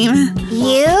cheerleading team.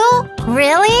 You?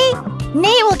 Really?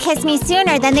 Nate will kiss me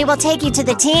sooner than they will take you to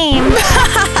the team.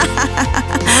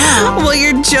 Well,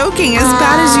 you're joking as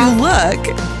bad as you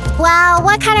look. Well,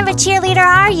 what kind of a cheerleader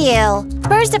are you?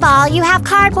 First of all, you have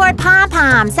cardboard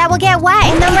pom-poms that will get wet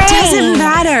in the rain. It doesn't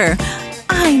matter.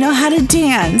 I know how to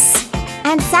dance.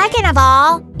 And second of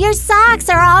all, your socks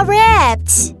are all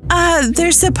ripped.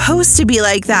 They're supposed to be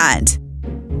like that.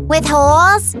 With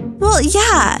holes? Well,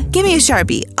 yeah. Give me a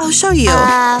Sharpie. I'll show you.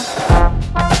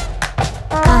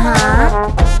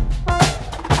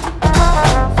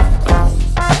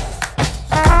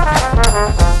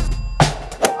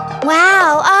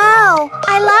 Wow, oh,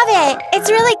 I love it. It's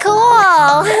really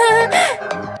cool.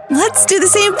 Let's do the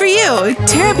same for you.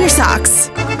 Tear up your socks.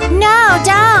 No,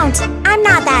 don't. I'm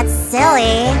not that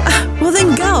silly. Well,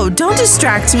 then go. Don't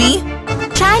distract me.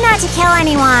 Try not to kill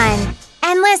anyone.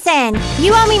 And listen,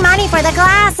 you owe me money for the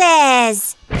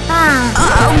glasses.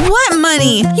 What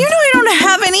money? You know I don't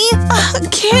have any.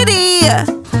 Kitty.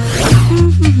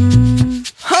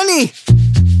 Honey!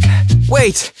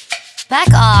 Wait, Back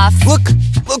off. look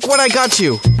what I got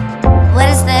you. What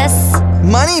is this?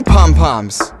 Money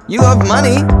pom-poms. You love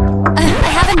money. I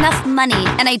have enough money,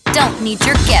 and I don't need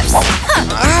your gifts.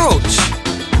 Ouch!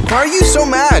 Why are you so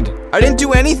mad? I didn't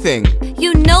do anything.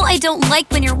 You know I don't like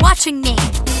when you're watching me.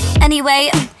 Anyway,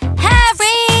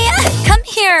 Harry, come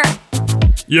here.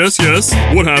 Yes,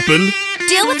 what happened?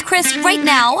 Deal with Chris right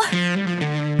now.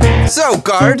 So,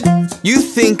 guard, you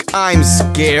think I'm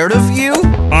scared of you?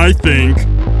 I think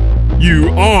you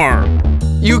are.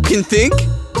 You can think?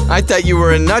 I thought you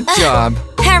were a nut job.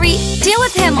 Harry, deal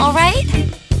with him, all right?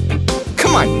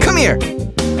 Come on, come here.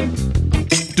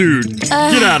 Dude,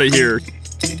 get out of here.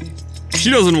 She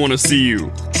doesn't want to see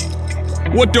you.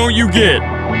 What don't you get?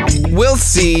 We'll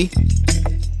see.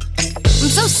 I'm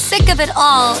so sick of it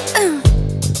all.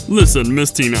 Listen,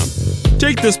 Miss Tina.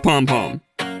 Take this pom-pom.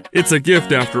 It's a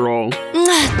gift after all.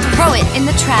 Throw it in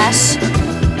the trash.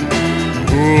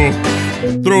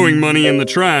 Oh, throwing money in the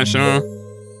trash, huh?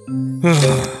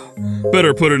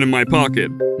 Better put it in my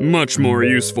pocket. Much more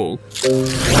useful.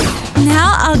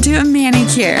 Now I'll do a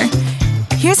manicure.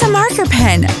 Here's a marker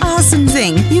pen. Awesome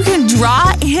thing. You can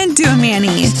draw and do a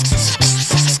mani.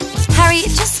 Harry,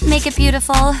 just make it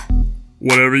beautiful.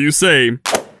 Whatever you say.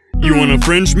 You want a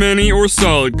French mani or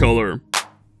solid color?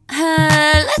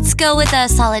 Let's go with a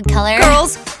solid color.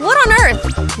 Girls, what on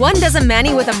earth? One does a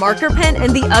mani with a marker pen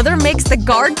and the other makes the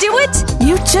guard do it?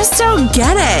 You just don't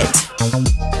get it.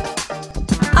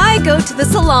 I go to the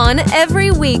salon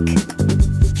every week.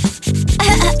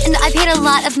 And I paid a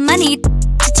lot of money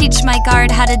to teach my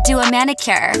guard how to do a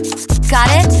manicure. Got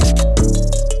it?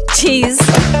 Jeez.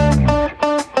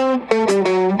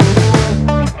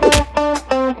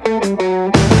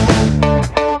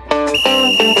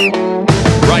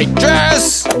 Right,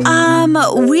 Jess?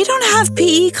 We don't have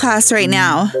PE class right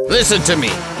now. Listen to me.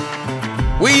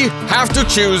 We have to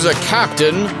choose a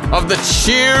captain of the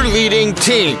cheerleading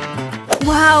team.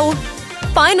 Wow.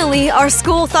 Finally, our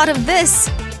school thought of this.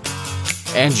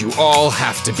 And you all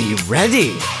have to be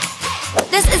ready.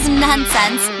 This is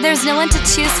nonsense. There's no one to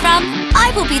choose from.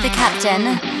 I will be the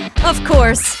captain. Of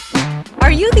course.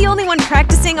 Are you the only one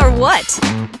practicing or what?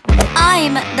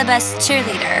 I'm the best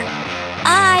cheerleader.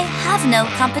 I have no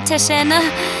competition.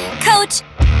 Coach,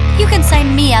 you can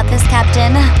sign me up as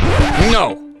captain.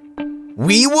 No.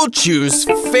 We will choose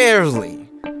fairly.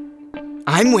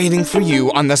 I'm waiting for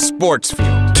you on the sports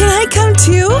field. Can I come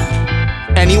too?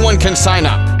 Anyone can sign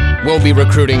up. We'll be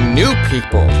recruiting new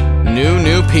people.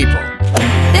 New people.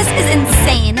 This is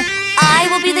insane. I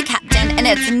will be the captain, and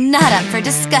it's not up for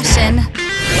discussion.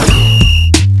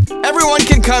 Everyone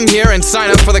can come here and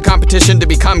sign up for the competition to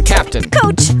become captain.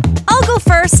 Coach, I'll go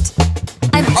first.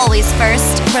 I'm always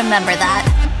first, remember that.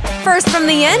 First from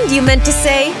the end, you meant to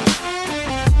say?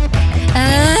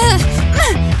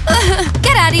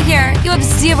 Get out of here. You have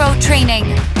zero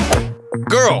training.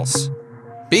 Girls,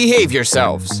 behave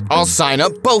yourselves. I'll sign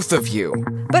up both of you.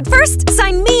 But first,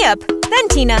 sign me up. Then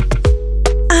Tina.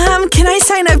 Can I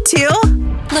sign up too?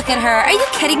 Look at her. Are you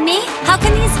kidding me? How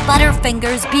can these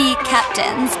butterfingers be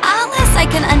captains? Alice, I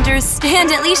can understand.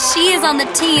 At least she is on the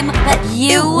team. But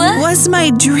you? It was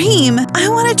my dream. I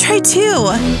want to try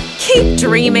too. Keep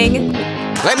dreaming.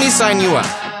 Let me sign you up.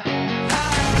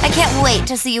 I can't wait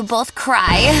to see you both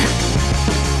cry.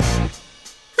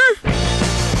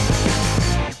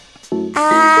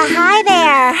 Hi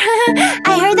there.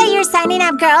 I heard that you're signing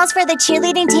up girls for the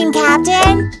cheerleading team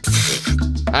captain.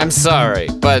 I'm sorry,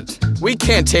 but we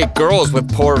can't take girls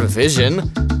with poor vision.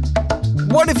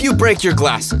 What if you break your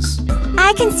glasses?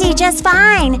 I can see just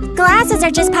fine. Glasses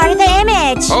are just part of the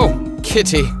image. Oh,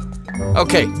 Kitty.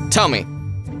 Okay, tell me.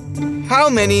 How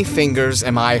many fingers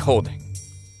am I holding?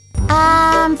 4?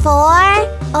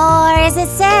 Or is it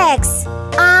 6?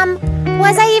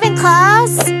 Was I even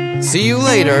close? See you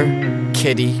later,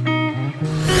 Kitty.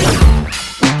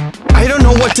 I don't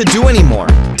know what to do anymore.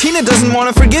 Tina doesn't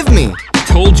want to forgive me.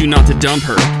 Told you not to dump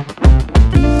her.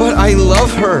 But I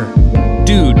love her.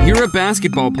 Dude, you're a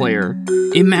basketball player.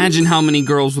 Imagine how many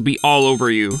girls will be all over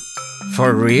you.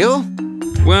 For real?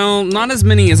 Well, not as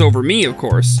many as over me, of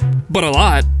course. But a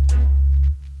lot.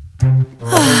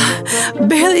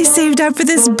 Barely saved up for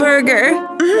this burger.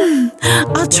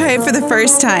 I'll try it for the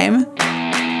first time.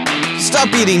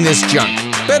 Stop eating this junk.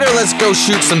 Better let's go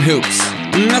shoot some hoops.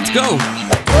 Let's go.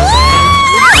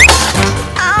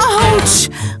 Ouch!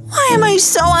 Why am I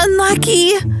so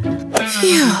unlucky?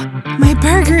 Phew, my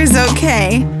burger is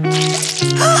okay.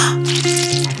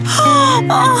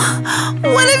 Oh,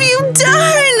 what have you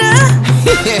done?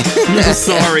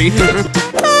 Sorry.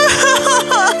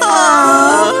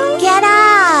 Get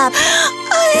up.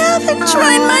 I haven't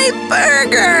tried my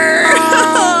burger.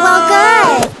 Well,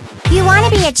 good. You want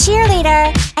to be a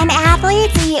cheerleader, and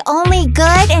athletes eat only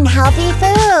good and healthy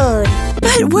food.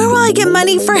 But where will I get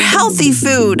money for healthy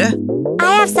food?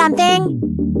 I have something.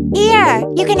 Here,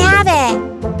 you can have it.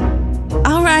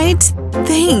 All right,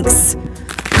 thanks.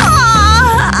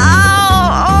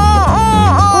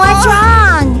 What's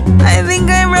wrong? I think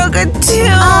I broke a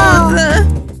tooth.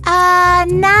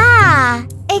 Nah.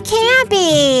 It can't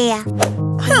be. I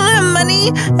don't have money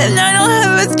and I don't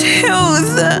have a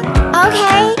tooth.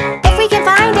 Okay, if we can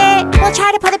find it, we'll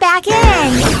try to put it back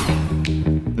in.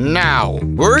 Now,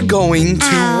 we're going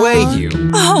to weigh you.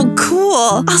 Oh,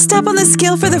 cool. I'll step on the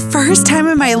scale for the first time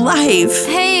in my life.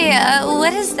 Hey,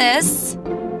 what is this?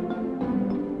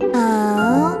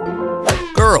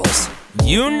 Girls,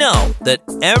 you know that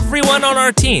everyone on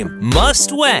our team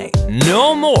must weigh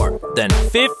no more than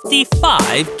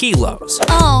 55 kilos.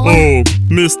 Oh. Oh,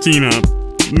 Miss Tina,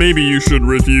 maybe you should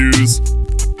refuse.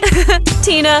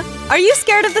 Tina, are you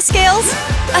scared of the scales?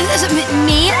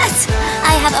 Me?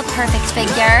 I have a perfect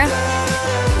figure.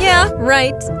 Yeah,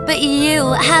 right. But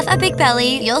you have a big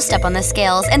belly. You'll step on the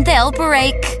scales and they'll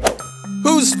break.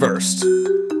 Who's first?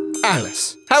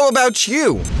 Alice, how about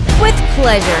you? With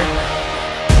pleasure.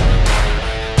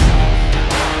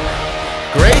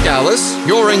 Great, Alice.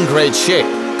 You're in great shape.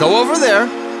 Go over there.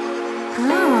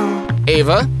 Oh.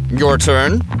 Ava, your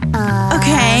turn.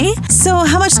 Okay, so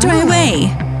how much do I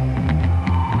weigh?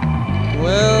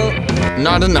 Well,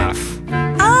 not enough.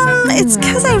 It's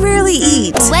because I rarely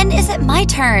eat. When is it my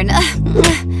turn?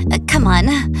 Come on.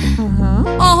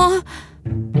 Oh.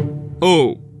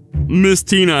 Oh, Miss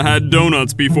Tina had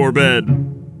donuts before bed.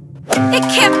 It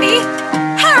can't be!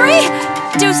 Harry!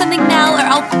 Do something now or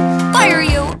I'll fire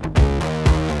you!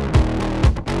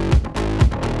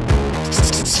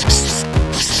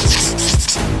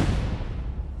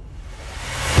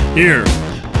 Here,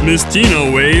 Miss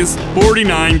Tina weighs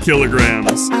 49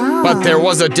 kilograms. But there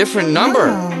was a different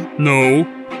number. No,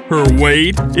 her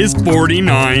weight is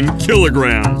 49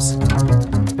 kilograms.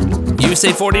 You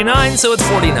say 49, so it's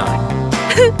 49.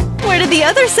 Where did the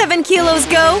other 7 kilos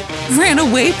go? Ran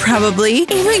away, probably.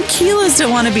 Even kilos don't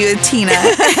want to be with Tina.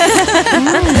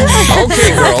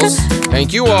 Okay, girls.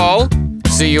 Thank you all.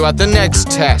 See you at the next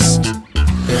test.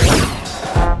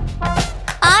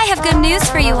 I have good news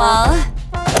for you all.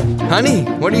 Honey,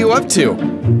 what are you up to?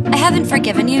 I haven't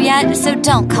forgiven you yet, so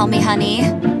don't call me honey.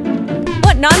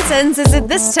 What nonsense is it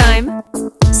this time?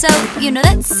 So, you know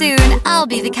that soon I'll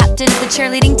be the captain of the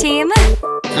cheerleading team?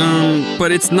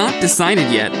 But it's not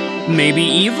decided yet. Maybe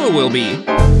Eva will be.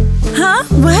 Huh?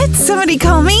 What? Somebody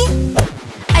call me?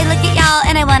 I look at y'all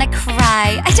and I want to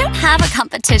cry. I don't have a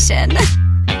competition.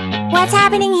 What's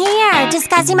happening here?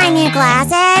 Discussing my new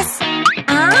glasses?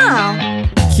 Oh.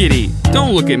 Kitty,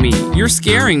 don't look at me. You're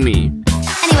scaring me.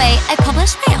 Anyway, I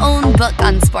published my own book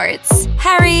on sports.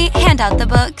 Harry, hand out the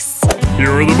books.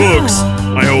 Here are the books.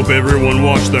 I hope everyone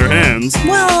washed their hands.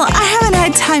 Well, I haven't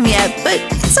had time yet, but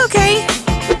it's okay.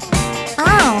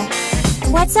 Oh.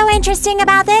 What's so interesting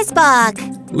about this book?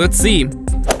 Let's see.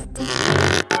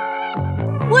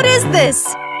 What is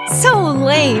this? So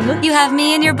lame. You have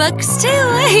me in your books too.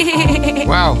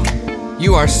 Wow,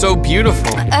 you are so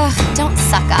beautiful. Don't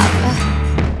suck up.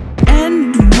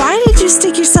 And why did you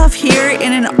stick yourself here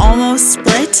in an almost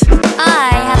split?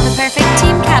 I have the perfect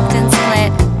team captain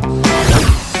split.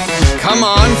 Come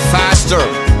on, faster.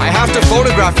 I have to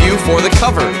photograph you for the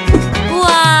cover.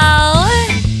 Wow.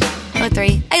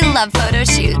 O3, I love photo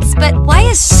shoots, but why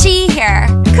is she here?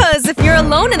 Cause if you're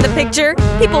alone in the picture,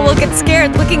 people will get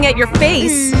scared looking at your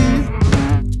face.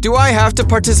 Do I have to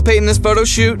participate in this photo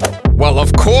shoot? Well,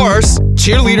 of course.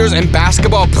 Cheerleaders and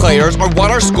basketball players are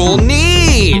what our school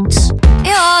needs.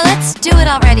 Ew, let's do it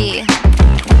already.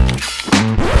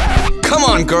 Come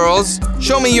on, girls.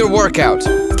 Show me your workout.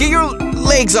 Get your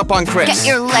legs up on Chris. Get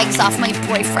your legs off my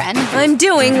boyfriend. I'm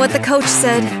doing what the coach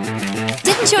said.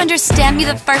 Didn't you understand me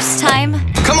the first time?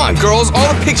 Come on, girls.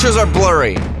 All the pictures are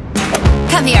blurry.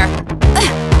 Come here.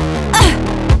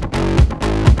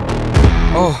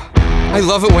 Oh, I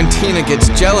love it when Tina gets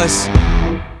jealous.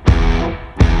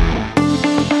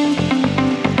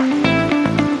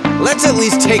 Let's at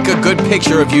least take a good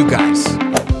picture of you guys.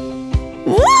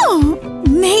 Whoa!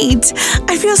 Nate,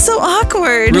 I feel so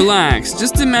awkward. Relax.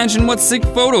 Just imagine what sick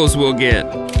photos we'll get.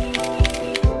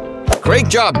 Great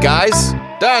job, guys.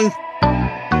 Done.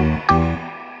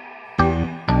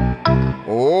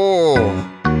 Oh.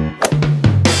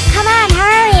 Come on,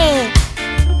 hurry.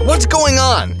 What's going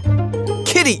on?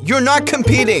 Kitty, you're not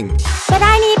competing. But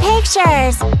I need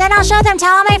pictures. Then I'll show them to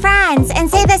all my friends and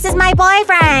say this is my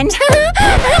boyfriend.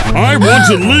 I want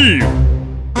to leave.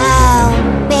 Oh,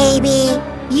 baby.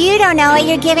 You don't know what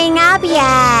you're giving up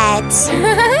yet.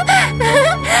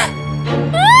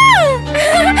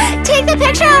 Take the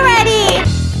picture already.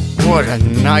 What a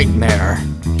nightmare.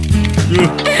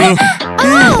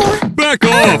 Oh. Back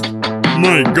off!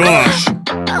 My gosh.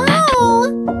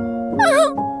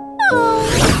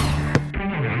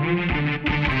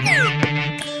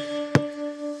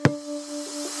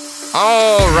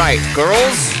 All right,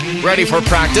 girls. Ready for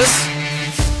practice?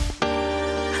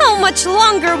 How much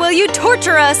longer will you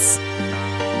torture us?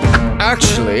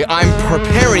 Actually, I'm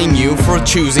preparing you for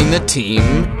choosing the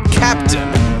team captain.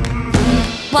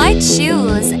 Why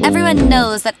choose? Everyone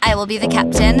knows that I will be the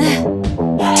captain.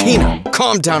 Tina,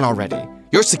 calm down already.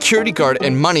 Your security guard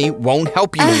and money won't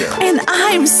help you here. And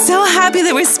I'm so happy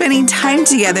that we're spending time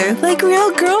together like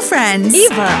real girlfriends.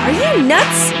 Eva, are you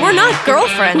nuts? We're not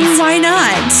girlfriends. Why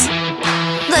not?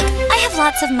 Look, I have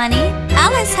lots of money.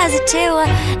 Alice has it too.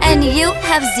 And you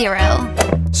have 0.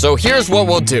 So here's what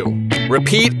we'll do.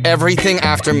 Repeat everything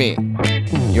after me.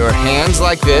 Your hands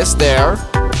like this, there.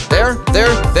 There.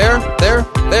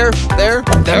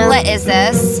 What is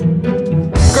this?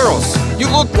 Girls, you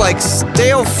look like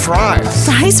stale fries.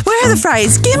 Fries? Where are the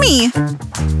fries? Gimme!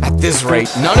 At this rate,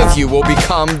 none of you will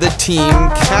become the team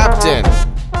captain.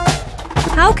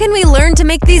 How can we learn to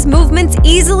make these movements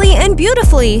easily and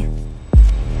beautifully?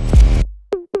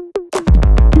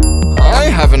 I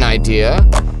have an idea.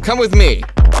 Come with me.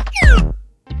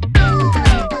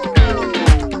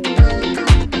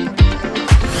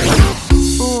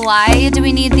 Why do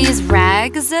we need these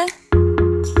rags?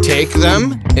 Take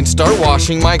them and start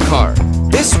washing my car.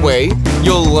 This way,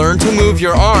 you'll learn to move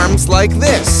your arms like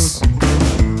this.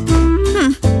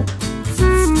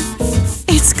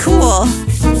 It's cool.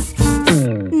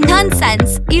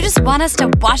 Nonsense. You just want us to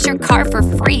wash your car for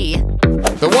free.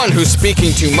 The one who's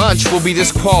speaking too much will be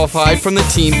disqualified from the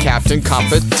team captain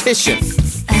competition.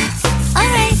 All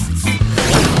right.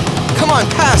 Come on,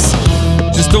 pass.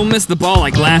 Just don't miss the ball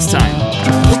like last time.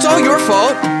 It's all your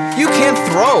fault. You can't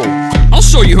throw. I'll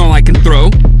show you how I can throw.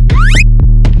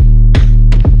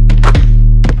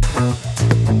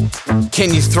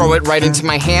 Can you throw it right into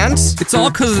my hands? It's all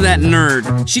because of that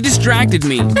nerd. She distracted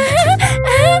me. Boys,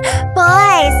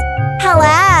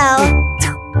 hello.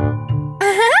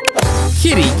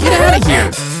 Kitty, get out of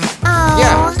here.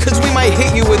 Yeah, because we might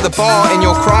hit you with the ball and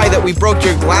you'll cry that we broke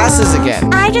your glasses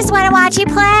again. I just want to watch you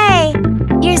play.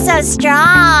 You're so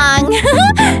strong.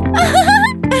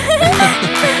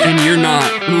 And you're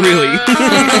not, really.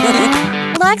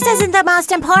 Looks isn't the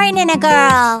most important in a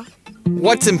girl.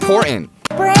 What's important?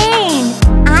 Brain.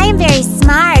 I'm very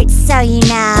smart, so you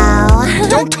know.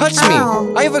 Don't touch me.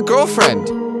 Oh. I have a girlfriend.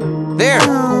 There,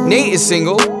 Nate is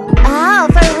single. Oh,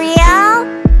 for real?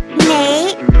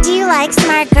 Nate, do you like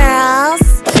smart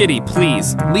girls? Kitty,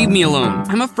 please, leave me alone.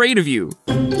 I'm afraid of you.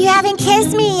 You haven't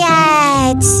kissed me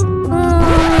yet.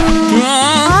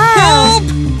 Help!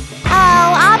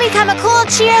 Oh, I'll become a cool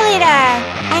cheerleader,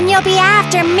 and you'll be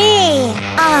after me.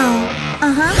 Oh,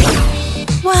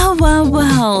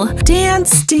 Well.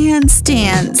 Dance, dance,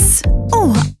 dance.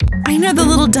 Oh, I know the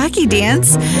little ducky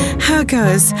dance. How it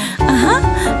goes?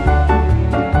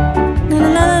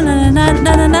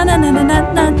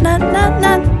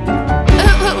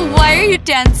 Why are you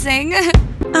dancing?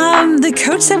 The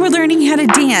coach said we're learning how to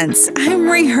dance. I'm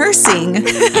rehearsing.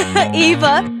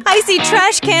 Eva, I see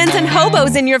trash cans and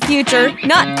hobos in your future,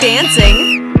 not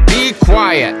dancing. Be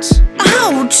quiet.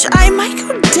 Ouch, I might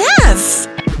go deaf.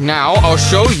 Now I'll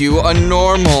show you a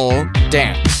normal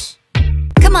dance.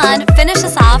 Come on, finish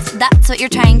us off. That's what you're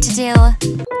trying to do.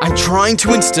 I'm trying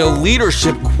to instill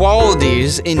leadership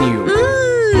qualities in you.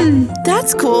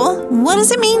 That's cool. What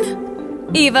does it mean?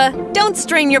 Eva, don't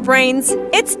strain your brains.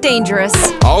 It's dangerous.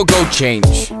 I'll go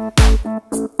change.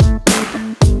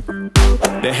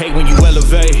 They hate when you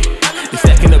elevate. They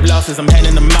stacking up losses, I'm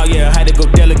handing them out, yeah, I had to go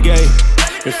delegate.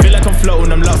 It feel like I'm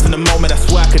floating, I'm lost in the moment, I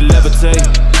swear I could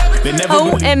levitate. They never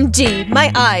OMG,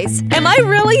 my eyes. Am I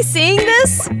really seeing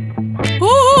this?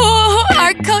 Ooh,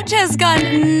 our coach has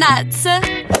gone nuts.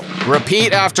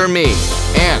 Repeat after me.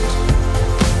 And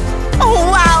Oh,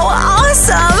 wow,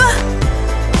 awesome.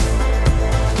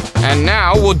 And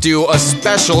now we'll do a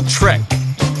special trick.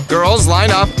 Girls, line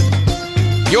up.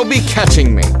 You'll be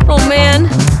catching me. Oh, man.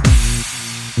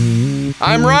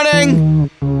 I'm running.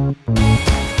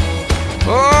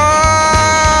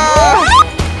 Oh!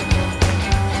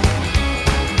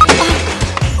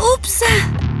 Oops.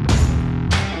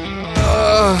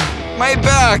 My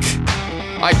back.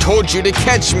 I told you to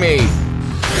catch me.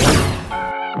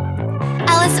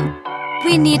 Alice,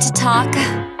 we need to talk.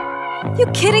 You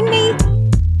kidding me?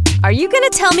 Are you gonna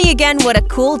tell me again what a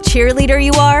cool cheerleader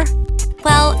you are?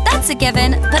 Well, that's a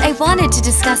given, but I wanted to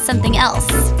discuss something else.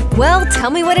 Well,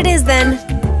 tell me what it is then.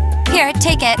 Here,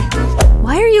 take it.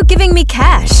 Why are you giving me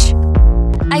cash?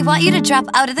 I want you to drop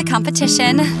out of the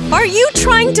competition. Are you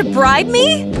trying to bribe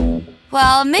me?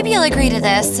 Well, maybe you'll agree to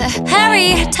this.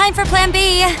 Harry, time for Plan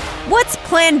B. What's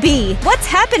Plan B? What's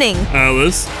happening?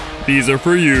 Alice, these are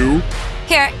for you.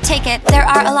 Here, take it. There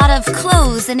are a lot of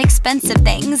clothes and expensive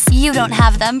things. You don't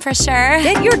have them for sure.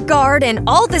 Get your guard and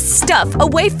all this stuff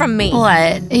away from me.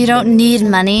 What? You don't need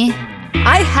money?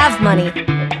 I have money.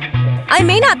 I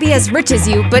may not be as rich as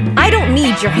you, but I don't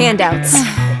need your handouts.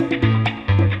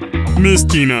 Miss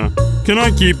Tina, can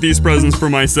I keep these presents for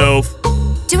myself?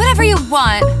 Do whatever you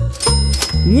want.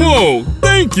 Whoa,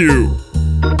 thank you!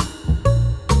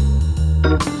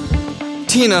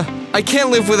 Tina, I can't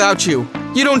live without you.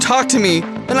 You don't talk to me,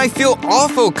 and I feel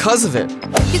awful because of it.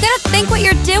 You gotta think what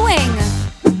you're doing.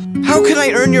 How can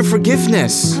I earn your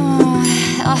forgiveness?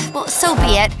 Well, so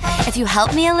be it. If you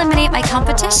help me eliminate my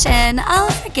competition,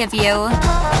 I'll forgive you.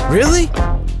 Really?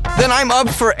 Then I'm up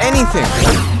for anything.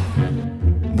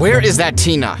 Where is that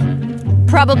Tina?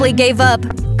 Probably gave up.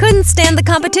 Couldn't stand the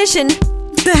competition.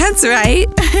 That's right.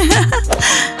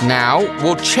 Now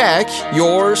we'll check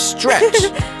your stretch.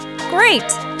 Great.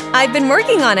 I've been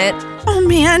working on it. Oh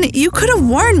man, you could have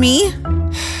warned me.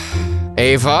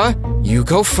 Ava, you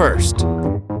go first.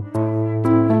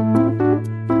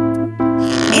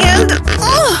 And,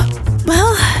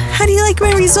 well, how do you like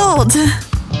my result?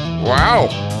 Wow.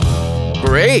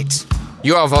 Great.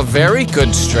 You have a very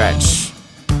good stretch.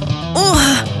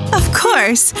 Oh, of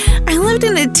course. I lived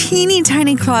in a teeny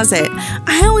tiny closet.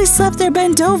 I always slept there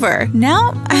bent over.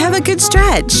 Now I have a good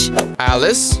stretch.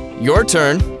 Alice, your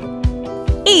turn.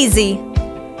 Easy.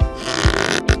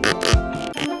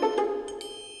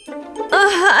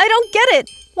 I don't get it.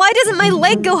 Why doesn't my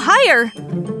leg go higher?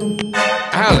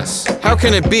 Alice, how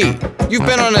can it be? You've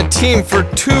been on a team for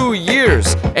 2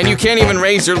 years, and you can't even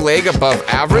raise your leg above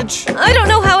average? I don't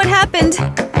know how it happened.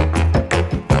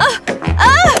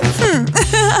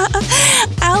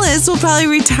 Alice will probably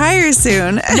retire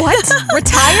soon. What?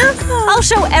 Retire? I'll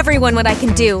show everyone what I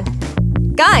can do.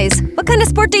 Guys, what kind of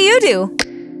sport do you do?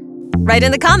 Write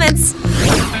in the comments.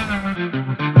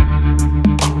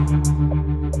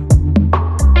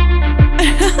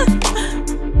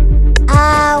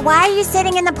 Why are you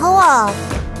sitting in the pool?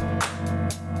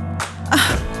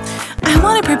 I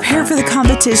want to prepare for the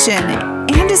competition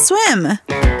and to swim.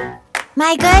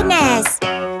 My goodness.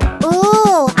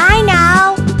 Ooh, I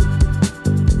know.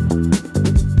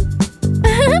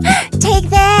 Take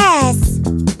this.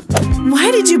 Why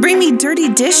did you bring me dirty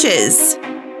dishes?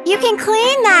 You can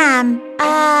clean them.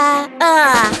 All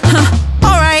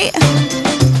right.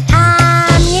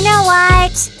 You know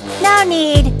what? No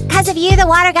need. Because of you, the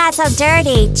water got so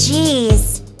dirty.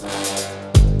 Jeez.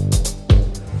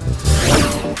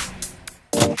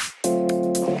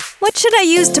 What should I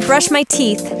use to brush my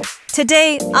teeth?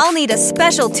 Today, I'll need a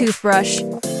special toothbrush.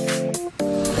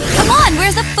 Come on,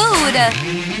 where's the food?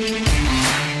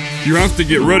 You have to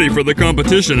get ready for the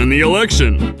competition and the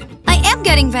election. I am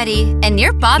getting ready, and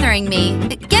you're bothering me.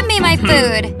 Give me my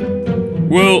food.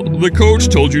 Well, the coach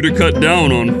told you to cut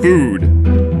down on food.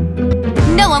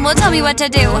 No one will tell me what to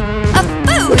do.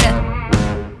 Food!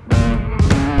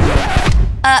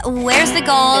 Where's the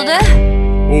gold?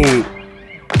 Oh,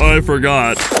 I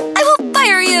forgot. I will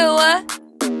fire you!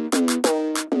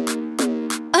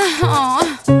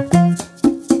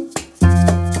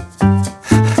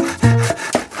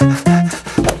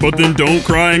 But then don't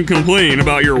cry and complain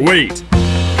about your weight.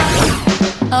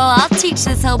 Oh, I'll teach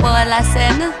this hobo a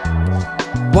lesson.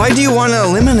 Why do you want to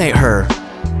eliminate her?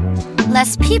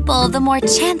 Less people, the more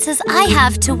chances I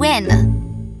have to win.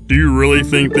 Do you really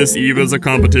think this Eve is a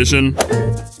competition?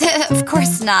 Of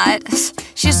course not.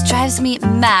 She just drives me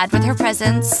mad with her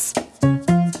presence.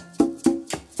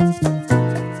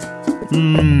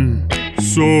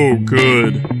 So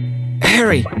good.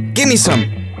 Harry, give me some.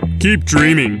 Keep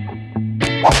dreaming.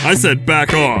 I said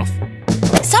back off.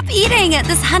 Stop eating!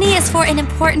 This honey is for an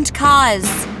important cause.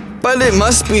 But it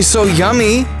must be so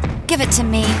yummy. Give it to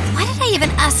me. Why did I even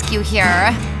ask you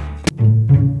here?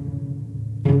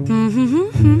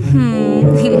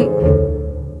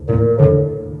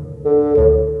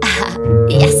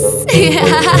 Yes.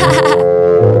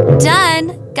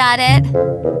 Done. Got it.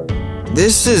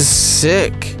 This is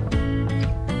sick.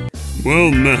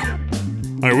 Well, no.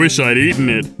 I wish I'd eaten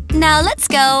it. Now let's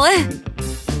go.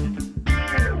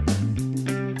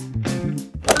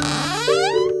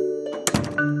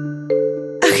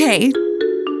 Okay,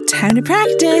 time to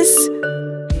practice.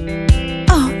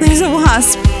 Oh, there's a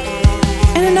wasp.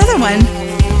 And another one.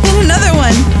 And another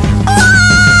one.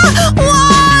 Ah!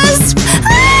 Wasp!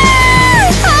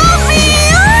 Ah! Help me!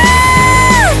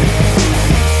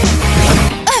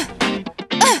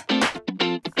 Ah!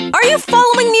 Are you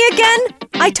following me again?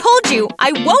 I told you,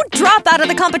 I won't drop out of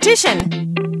the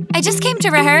competition. I just came to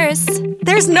rehearse.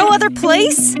 There's no other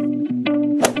place?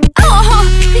 Oh,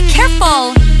 be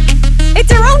careful. It's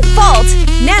your own fault,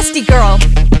 nasty girl.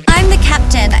 I'm the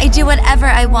captain. I do whatever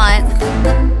I want.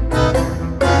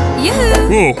 Yoo-hoo.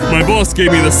 Whoa, my boss gave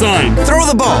me the sign. Throw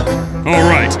the ball. All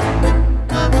right.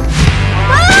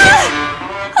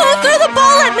 Ah! Oh, throw the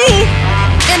ball at me!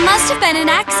 It must have been an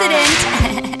accident.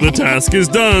 The task is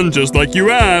done, just like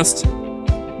you asked.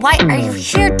 Why are you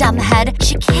here, dumbhead?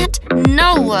 She can't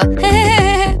know.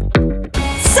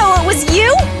 So it was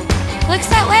you? Looks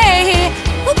that way.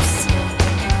 Oops.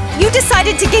 You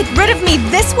decided to get rid of me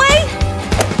this way?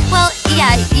 Well,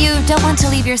 yeah, you don't want to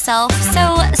leave yourself,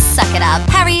 so suck it up.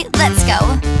 Harry, let's go.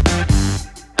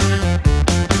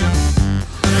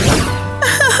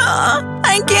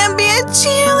 I can't be a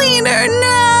cheerleader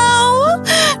now.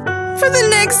 For the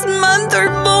next month or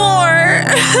more.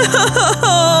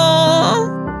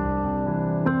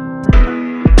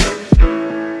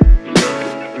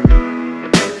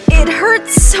 It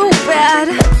hurts so bad.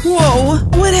 Whoa,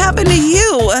 what happened to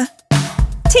you?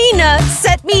 Tina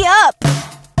set me up.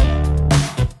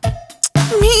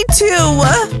 Me too.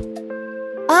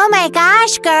 Oh my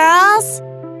gosh, girls.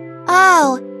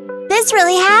 Oh, this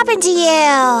really happened to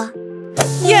you.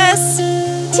 Yes,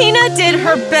 Tina did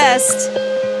her best.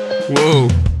 Whoa.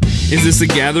 Is this a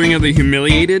gathering of the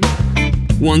humiliated?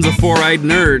 One's a four-eyed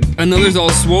nerd, another's all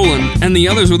swollen, and the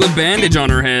other's with a bandage on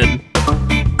her head.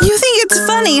 You think it's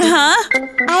funny, huh?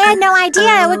 I had no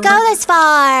idea it would go this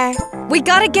far. We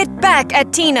gotta get back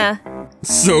at Tina.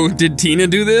 So, did Tina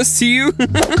do this to you?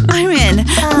 I'm in.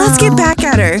 Let's get back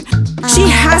at her. She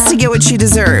has to get what she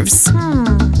deserves.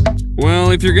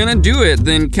 Well, if you're gonna do it,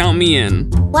 then count me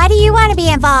in. Why do you want to be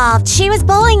involved? She was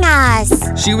bullying us.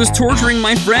 She was torturing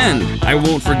my friend. I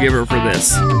won't forgive her for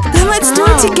this. Then let's do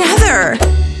it together.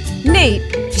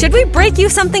 Nate, should we break you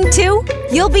something too?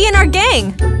 You'll be in our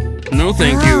gang. No,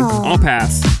 thank you. I'll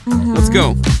pass. Let's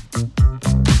go.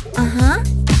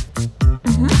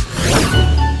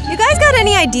 You guys got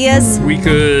any ideas? We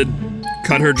could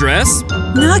cut her dress?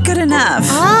 Not good enough.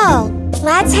 Oh,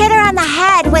 let's hit her on the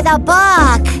head with a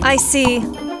book. I see.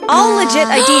 All legit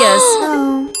ideas.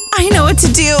 I know what to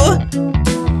do.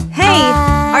 Hey,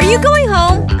 are you going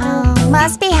home? Oh,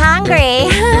 must be hungry.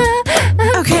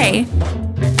 Okay.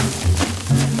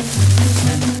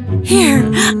 Here,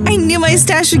 I knew my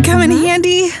stash would come in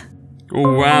handy.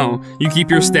 Oh, wow. You keep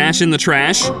your stash in the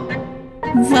trash?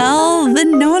 Well,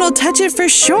 then no one will touch it for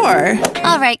sure.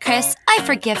 All right, Chris, I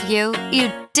forgive you.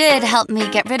 You did help me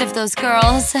get rid of those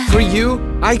girls. For you,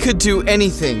 I could do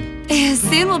anything.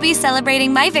 Soon we'll be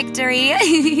celebrating my victory.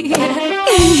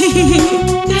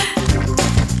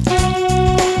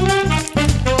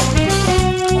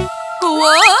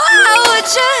 Whoa!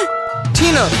 Ouch!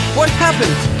 Tina, what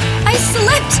happened? I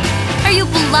slipped! Are you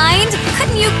blind?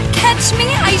 Couldn't you catch me?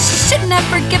 I shouldn't have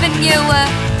forgiven you.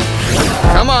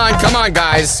 Come on,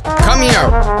 guys. Come here.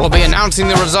 We'll be announcing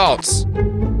the results.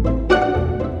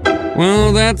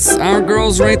 Well, that's our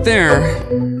girls right there.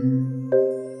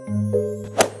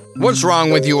 What's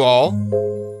wrong with you all?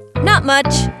 Not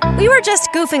much. We were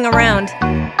just goofing around.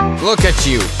 Look at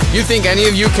you. You think any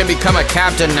of you can become a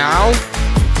captain now?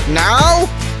 Now?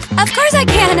 Of course I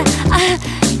can.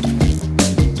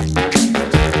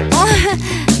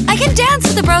 I can dance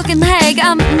with a broken leg.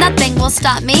 Nothing will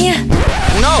stop me.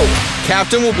 No!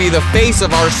 Captain will be the face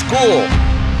of our school.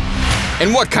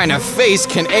 And what kind of face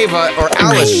can Ava or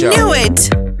Alice show? I knew it!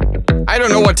 I don't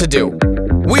know what to do.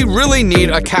 We really need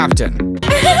a captain.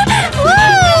 Did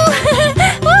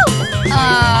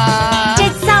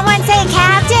someone say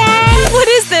captain? What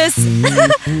is this?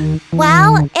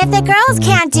 Well, if the girls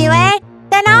can't do it,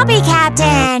 then I'll be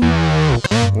captain.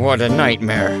 What a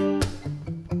nightmare.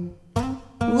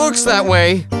 Looks that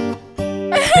way.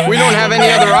 We don't have any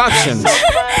other options.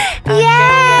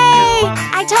 Yay!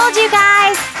 I told you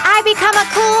guys, I become a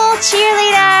cool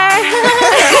cheerleader.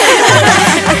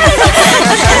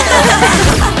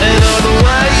 And all the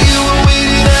while you were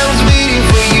waiting, I was waiting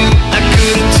for you. I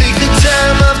couldn't take the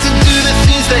time off to do the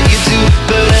things that you do,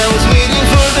 but I was waiting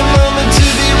for the moment to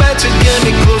be right to get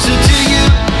me closer to you.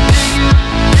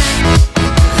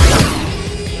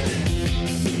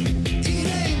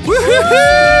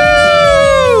 Woohoo!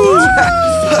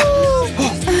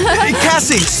 Hey,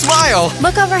 Cassie, smile!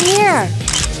 Look over here.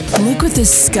 Look what the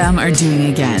scum are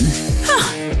doing again.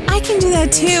 I can do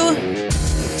that too.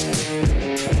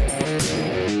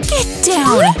 Get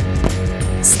down!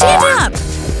 Stand up!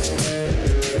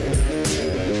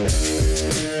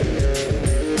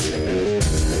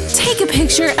 Take a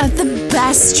picture of the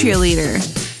best cheerleader.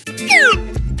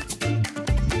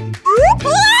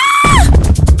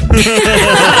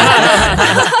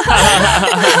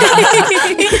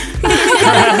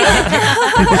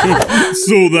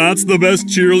 So that's the best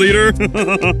cheerleader?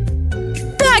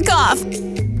 Back off!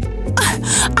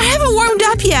 I haven't warmed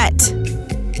up yet.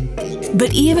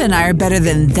 But Eva and I are better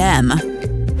than them.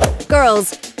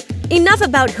 Girls, enough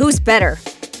about who's better.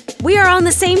 We are on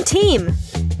the same team.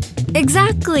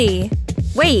 Exactly.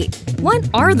 Wait, what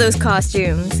are those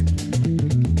costumes?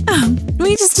 Oh,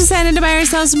 we just decided to buy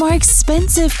ourselves more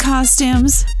expensive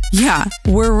costumes. Yeah,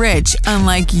 we're rich,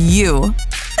 unlike you.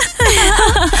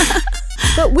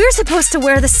 But we're supposed to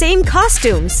wear the same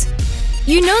costumes.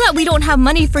 You know that we don't have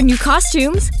money for new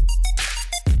costumes.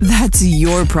 That's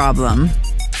your problem.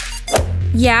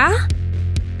 Yeah?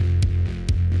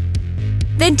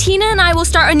 Then Tina and I will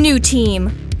start a new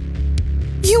team.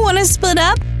 You want to split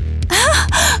up?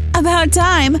 About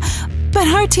time. But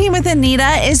our team with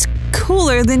Anita is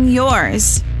cooler than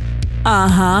yours.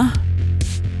 Uh-huh.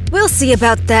 We'll see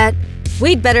about that.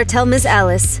 We'd better tell Miss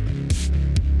Alice.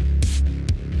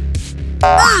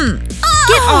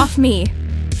 Get off me!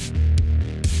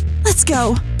 Let's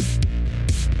go.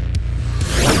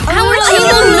 How are you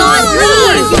not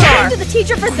leave? To the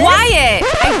teacher for this? Quiet!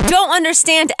 I don't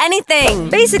understand anything.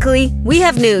 Basically, we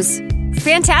have news.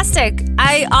 Fantastic.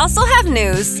 I also have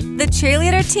news. The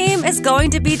cheerleader team is going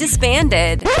to be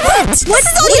disbanded. What? This is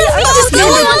all your fault! No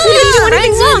one wants you to do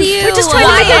anything wrong! We're just trying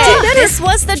to make our team better! This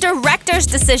was the director's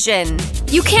decision.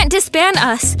 You can't disband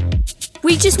us.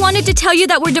 We just wanted to tell you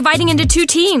that we're dividing into 2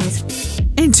 teams.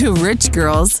 Into rich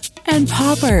girls and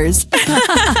paupers.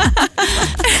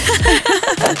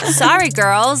 Sorry,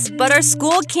 girls, but our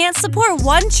school can't support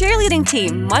 1 cheerleading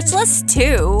team, much less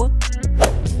 2.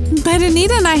 But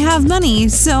Anita and I have money,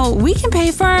 so we can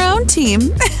pay for our own team.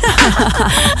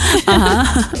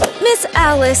 Miss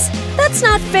Alice, that's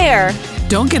not fair.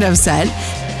 Don't get upset.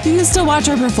 You can still watch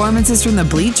our performances from the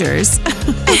bleachers.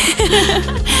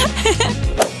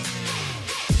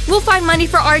 We'll find money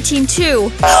for our team too.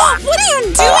 What are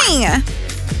you doing?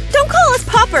 Don't call us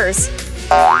paupers.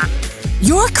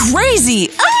 You're crazy.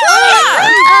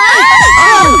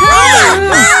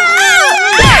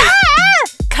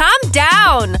 Calm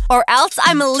down, or else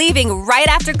I'm leaving right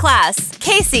after class.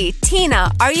 Casey,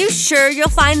 Tina, are you sure you'll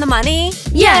find the money?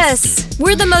 Yes!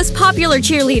 We're the most popular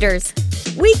cheerleaders.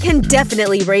 We can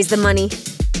definitely raise the money.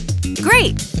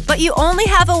 Great, but you only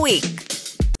have a week.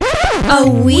 A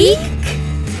week?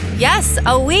 Yes,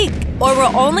 a week, or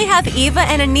we'll only have Eva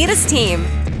and Anita's team.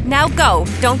 Now go,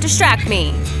 don't distract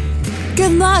me.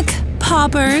 Good luck,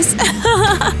 paupers.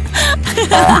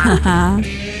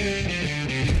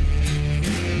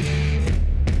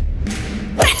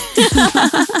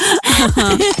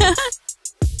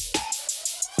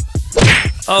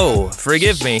 Oh,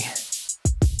 forgive me.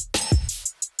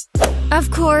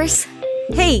 Of course.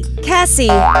 Hey, Cassie,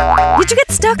 did you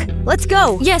get stuck? Let's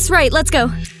go. Yes, right, let's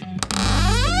go.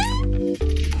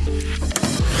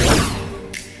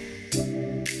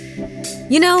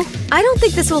 You know, I don't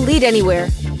think this will lead anywhere.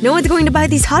 No one's going to buy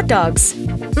these hot dogs. Give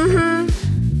me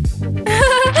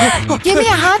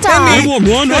a hot dog. I want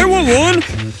one! I want one!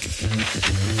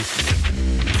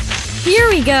 Here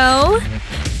we go.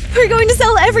 We're going to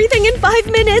sell everything in 5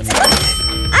 minutes.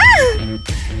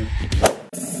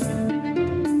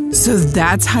 So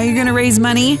that's how you're gonna raise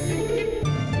money?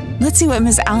 Let's see what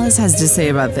Miss Alice has to say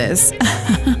about this.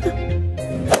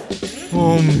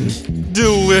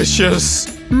 Delicious.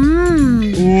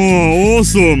 Oh,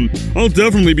 awesome! I'll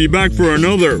definitely be back for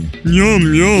another.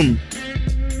 Yum, yum.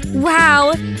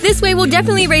 Wow, this way we'll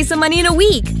definitely raise some money in a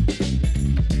week.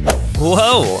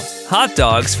 Whoa! Hot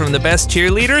dogs from the best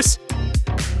cheerleaders?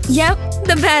 Yep,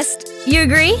 the best. You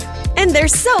agree? And they're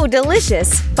so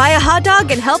delicious. Buy a hot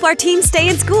dog and help our team stay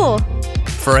in school.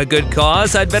 For a good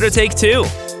cause, I'd better take 2.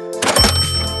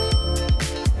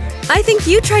 I think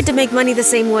you tried to make money the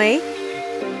same way.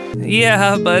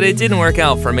 Yeah, but it didn't work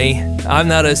out for me. I'm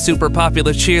not a super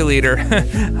popular cheerleader.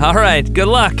 All right, good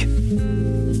luck.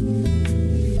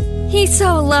 He's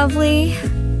so lovely.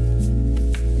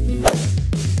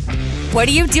 What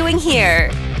are you doing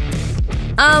here?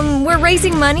 We're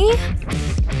raising money?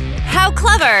 How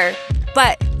clever!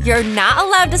 But you're not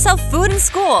allowed to sell food in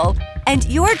school. And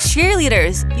you're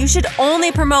cheerleaders. You should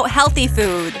only promote healthy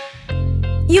food.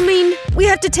 You mean we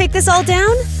have to take this all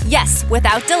down? Yes,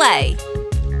 without delay.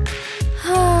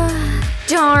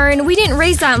 Darn, we didn't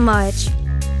raise that much.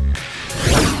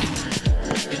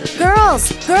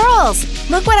 Girls,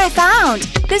 look what I found.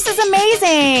 This is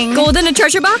amazing. Gold in a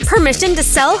treasure box? Permission to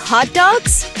sell hot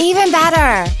dogs? Even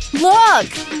better. Look.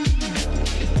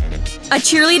 A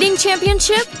cheerleading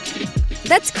championship?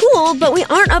 That's cool, but we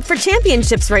aren't up for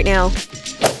championships right now.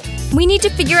 We need to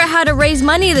figure out how to raise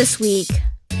money this week.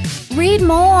 Read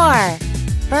more.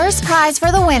 First prize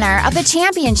for the winner of the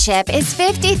championship is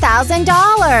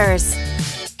 $50,000.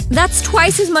 That's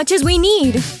twice as much as we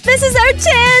need. This is our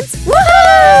chance!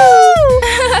 Woohoo!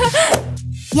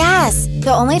 Yes,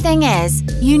 the only thing is,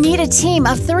 you need a team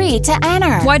of 3 to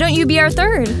enter. Why don't you be our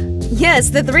third? Yes,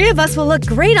 the 3 of us will look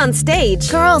great on stage.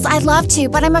 Girls, I'd love to,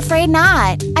 but I'm afraid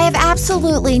not. I have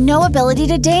absolutely no ability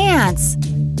to dance.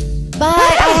 But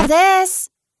I have this.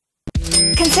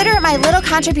 Consider it my little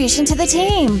contribution to the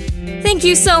team. Thank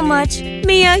you so much.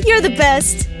 Mia, you're the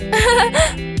best.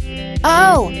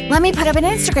 Oh, let me put up an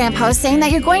Instagram post saying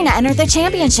that you're going to enter the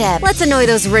championship. Let's annoy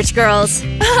those rich girls.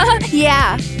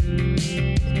 Yeah.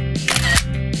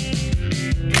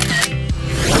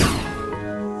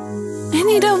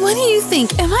 Anita, what do you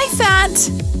think? Am I fat?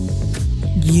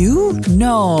 You?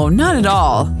 No, not at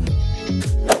all.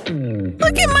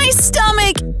 Look at my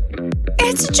stomach!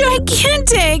 It's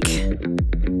gigantic!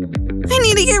 I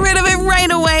need to get rid of it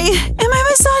right away. And my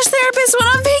massage therapist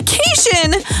went on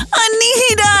vacation!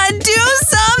 Anita, do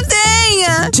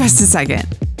something! Just a second.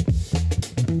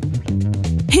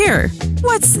 Here,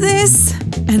 what's this?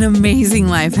 An amazing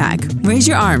life hack. Raise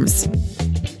your arms.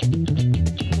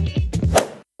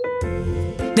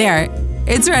 There,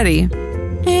 it's ready.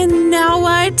 And now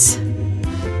what?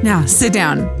 Now, sit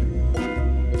down.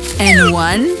 And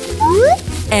 1,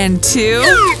 and 2,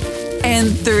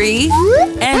 and 3,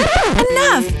 and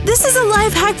enough! This is a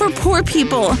life hack for poor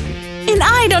people. And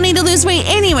I don't need to lose weight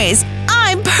anyways.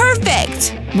 I'm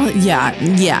perfect! Well,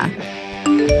 yeah.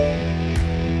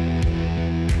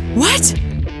 What?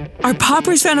 Our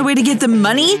poppers found a way to get the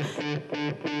money?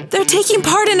 They're taking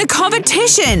part in a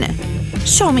competition!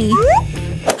 Show me.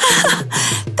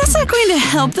 That's not going to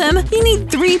help them. You need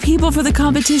 3 people for the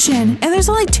competition, and there's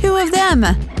only 2 of them.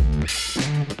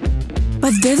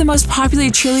 But they're the most popular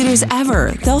cheerleaders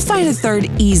ever. They'll find a 3rd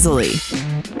easily.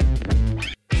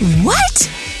 What?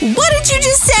 What did you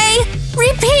just say?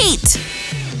 Repeat!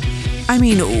 I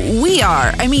mean, we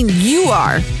are. I mean, you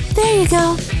are. There you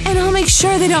go. And I'll make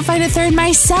sure they don't find a 3rd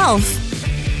myself.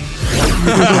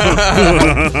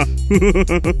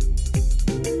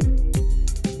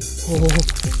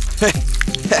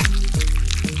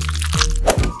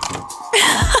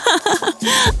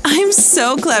 I'm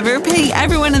so clever, paying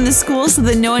everyone in the school so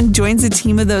that no one joins a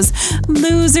team of those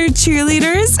loser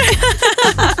cheerleaders.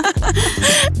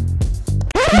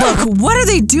 Look, what are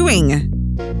they doing?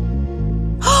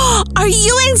 Are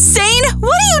you insane?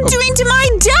 What are you doing to my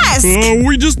desk?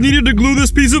 We just needed to glue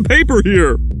this piece of paper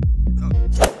here.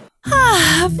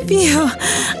 Phew.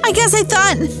 I guess I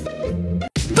thought...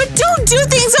 But don't do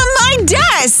things on my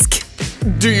desk!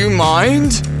 Do you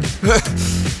mind?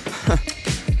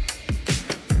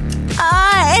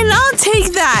 And I'll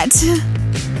take that.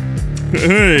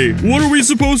 Hey, what are we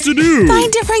supposed to do?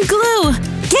 Find different glue.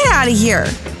 Get out of here.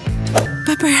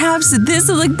 But perhaps this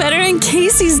will look better in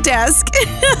Casey's desk.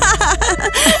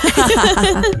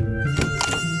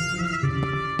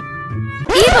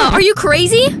 Eva, are you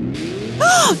crazy?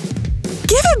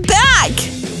 Give it back!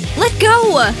 Let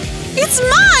go! It's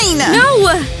mine! No!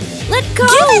 Let go!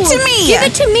 Give it to me! Give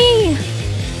it to me!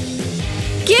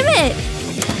 Give it!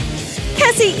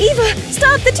 Cassie, Eva,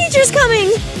 stop! The teacher's coming!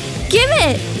 Give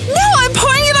it! No, I'm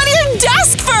pouring it on your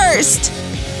desk first!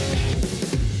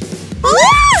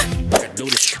 Do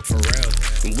this for real.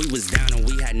 When we was down and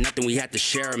we had nothing, we had to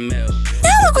share a meal.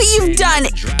 Now look what you've done,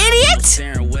 idiot!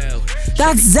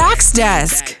 That's Zach's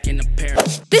desk.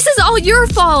 This is all your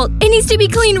fault! It needs to be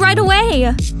cleaned right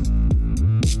away!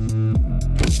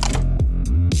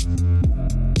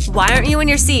 Why aren't you in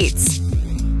your seats?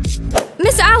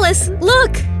 Miss Alice,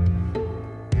 look!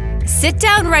 Sit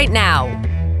down right now.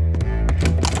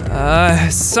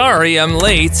 Sorry I'm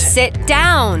late. Sit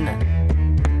down.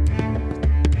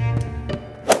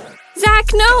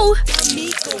 Zach, no!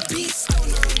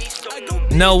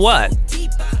 No what?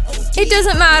 It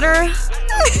doesn't matter.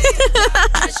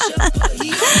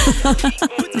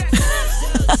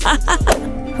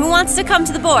 Who wants to come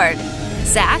to the board?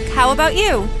 Zach, how about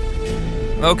you?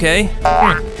 Okay.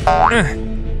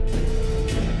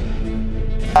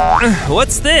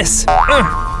 What's this?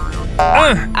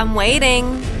 I'm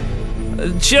waiting.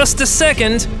 Just a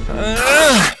second.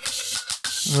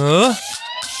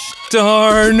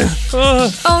 Darn.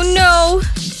 Oh no!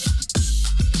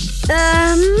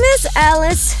 Miss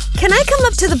Alice, can I come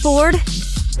up to the board?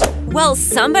 Well,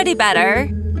 somebody better.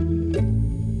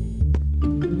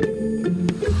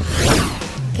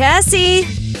 Cassie!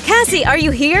 Cassie, are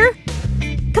you here?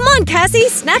 Come on, Cassie,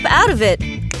 snap out of it.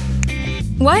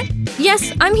 What?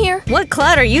 Yes, I'm here. What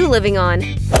cloud are you living on?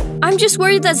 I'm just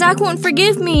worried that Zach won't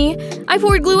forgive me. I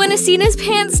poured glue in a seat in his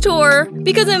pants tore.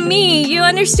 Because of me, you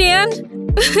understand?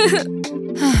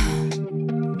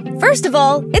 First of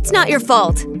all, it's not your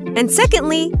fault. And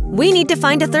secondly, we need to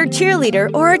find a 3rd cheerleader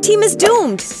or our team is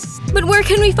doomed. But where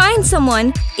can we find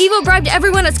someone? Evo bribed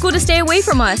everyone at school to stay away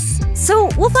from us. So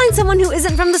we'll find someone who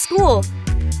isn't from the school.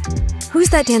 Who's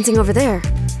that dancing over there?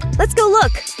 Let's go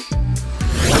look.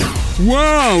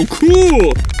 Wow,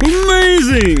 cool!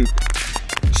 Amazing!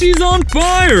 She's on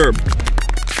fire!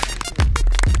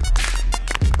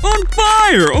 On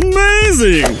fire!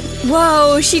 Amazing!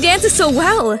 Whoa, she dances so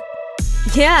well.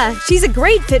 Yeah, she's a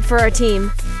great fit for our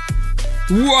team.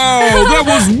 Wow, that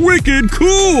was wicked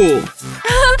cool!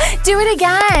 Do it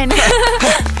again.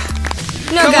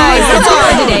 No, guys, that's all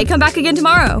for today. Come back again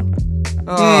tomorrow.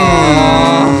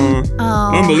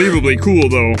 Unbelievably cool,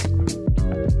 though.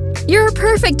 You're a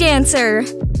perfect dancer.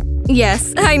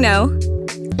 Yes, I know.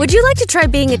 Would you like to try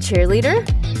being a cheerleader?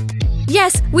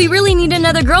 Yes, we really need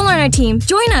another girl on our team.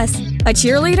 Join us. A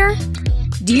cheerleader?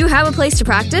 Do you have a place to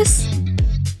practice?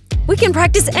 We can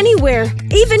practice anywhere,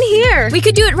 even here. We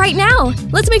could do it right now.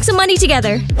 Let's make some money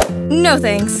together. No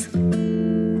thanks.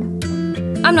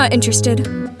 I'm not interested.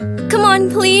 Come on,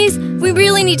 please. We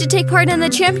really need to take part in the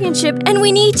championship, and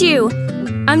we need you.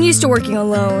 I'm used to working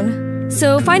alone.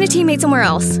 So find a teammate somewhere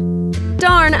else.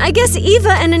 Darn, I guess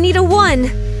Eva and Anita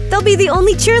won. They'll be the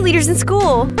only cheerleaders in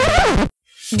school.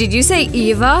 Did you say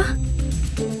Eva?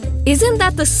 Isn't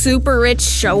that the super rich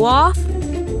show-off?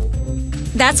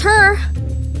 That's her.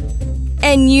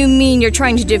 And you mean you're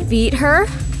trying to defeat her?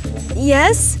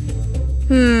 Yes?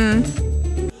 You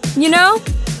know,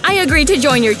 I agreed to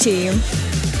join your team.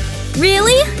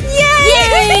 Really?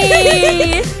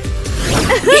 Yay!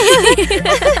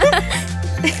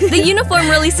 The uniform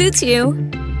really suits you.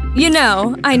 You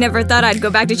know, I never thought I'd go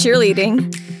back to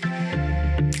cheerleading.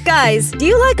 Guys, do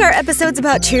you like our episodes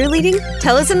about cheerleading?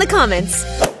 Tell us in the comments.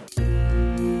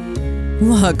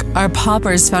 Look, our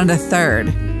poppers found a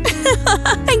third.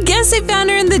 I guess I found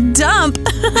her in the dump.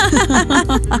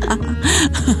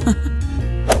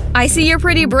 I see you're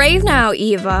pretty brave now,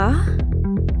 Eva.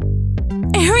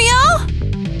 Ariel?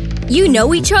 You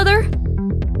know each other?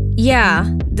 Yeah,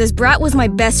 this brat was my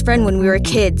best friend when we were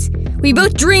kids. We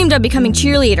both dreamed of becoming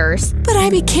cheerleaders. But I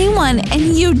became one,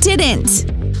 and you didn't.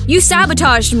 You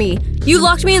sabotaged me. You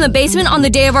locked me in the basement on the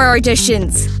day of our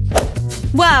auditions.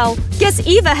 Wow, guess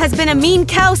Eva has been a mean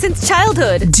cow since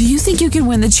childhood. Do you think you can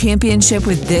win the championship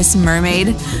with this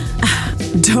mermaid?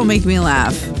 Don't make me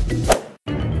laugh.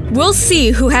 We'll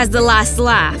see who has the last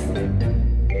laugh.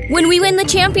 When we win the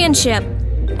championship.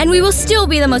 And we will still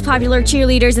be the most popular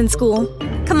cheerleaders in school.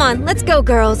 Come on, let's go,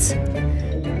 girls.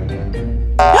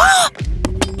 My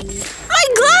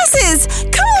glasses!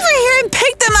 Come over here and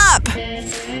pick them up!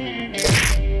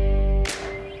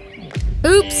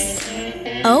 Oops.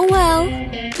 Oh well.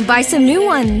 Buy some new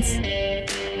ones.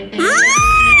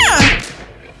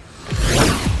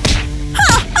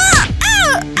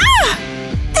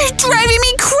 They're driving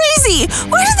me crazy!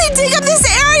 Why did they dig up this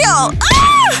aerial?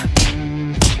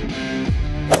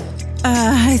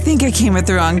 I think I came at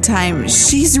the wrong time.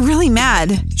 She's really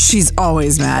mad. She's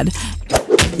always mad.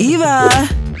 Eva!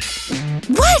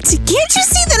 What? Can't you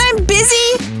see that I'm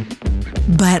busy?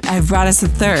 But I've brought us a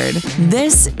third.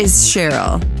 This is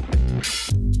Cheryl.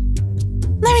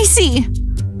 Let me see.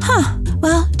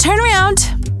 Well, turn around.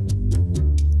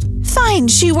 Fine,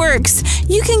 she works.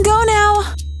 You can go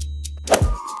now.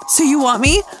 So you want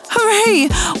me? Hooray!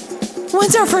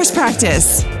 When's our first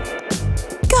practice?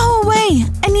 Go away.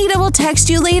 Anita will text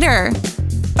you later.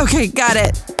 Okay, got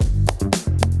it.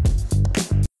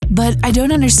 But I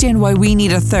don't understand why we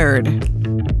need a third.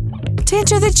 To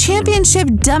enter the championship,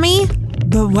 dummy!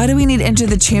 But why do we need to enter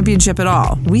the championship at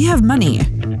all? We have money.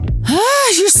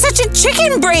 You're such a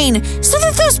chicken brain! So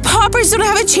that those poppers don't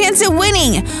have a chance at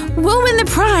winning! We'll win the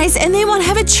prize and they won't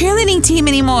have a cheerleading team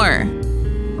anymore!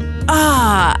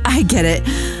 I get it.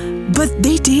 But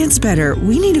they dance better.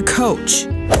 We need a coach.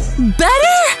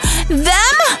 Better?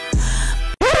 Them?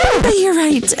 But you're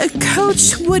right. A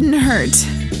coach wouldn't hurt.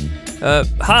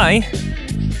 Hi.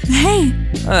 Hey.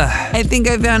 I think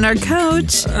I found our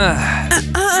coach.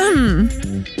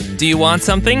 Do you want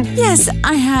something? Yes,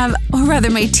 I have, or rather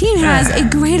my team has, a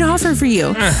great offer for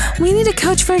you. We need a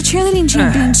coach for our cheerleading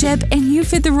championship, and you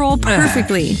fit the role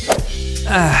perfectly.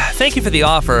 Thank you for the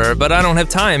offer, but I don't have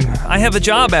time. I have a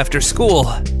job after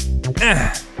school.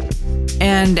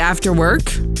 And after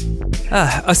work?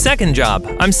 A second job.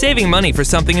 I'm saving money for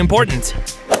something important.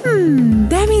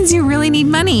 That means you really need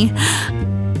money.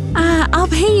 I'll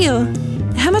pay you.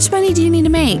 How much money do you need to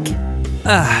make?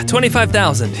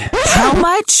 25,000. How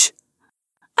much?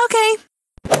 Okay.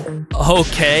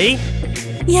 Okay.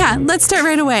 Yeah, let's start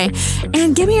right away.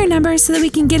 And give me your number so that we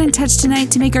can get in touch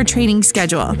tonight to make our training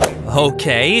schedule.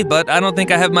 Okay, but I don't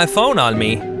think I have my phone on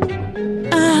me.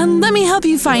 Let me help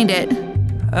you find it.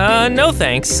 No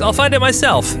thanks. I'll find it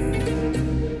myself.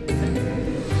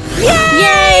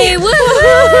 Yay!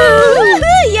 Woohoo!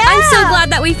 Yeah! I'm so glad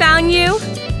that we found you.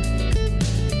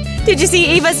 Did you see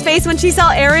Eva's face when she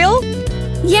saw Ariel?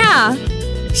 Yeah.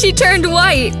 She turned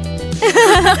white.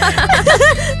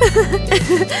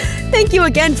 Thank you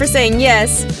again for saying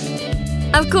yes.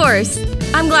 Of course.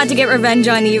 I'm glad to get revenge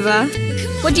on Eva.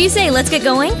 What do you say? Let's get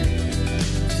going?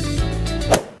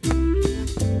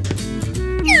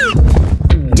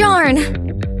 Darn!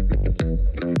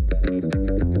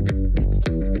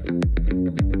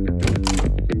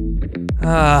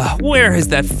 Where has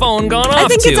that phone gone off to? I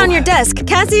think it's on your desk.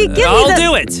 Cassie, give me the— I'll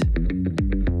do it!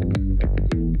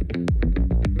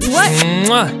 What?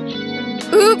 Mwah.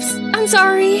 Oops, I'm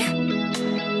sorry.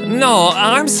 No,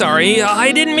 I'm sorry.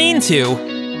 I didn't mean to.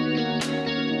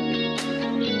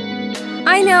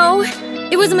 I know.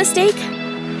 It was a mistake.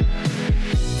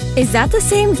 Is that the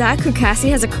same Zach who Cassie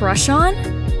has a crush on?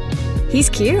 He's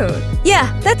cute.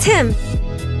 Yeah, that's him.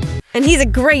 And he's a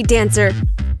great dancer.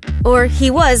 Or he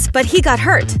was, but he got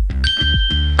hurt.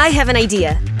 I have an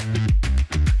idea.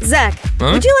 Zach,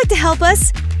 would you like to help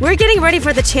us? We're getting ready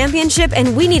for the championship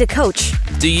and we need a coach.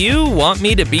 Do you want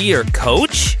me to be your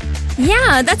coach?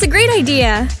 Yeah, that's a great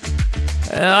idea.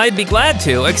 I'd be glad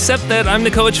to, except that I'm the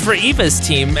coach for Eva's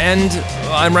team, and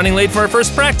I'm running late for our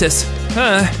first practice.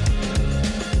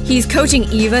 He's coaching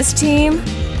Eva's team?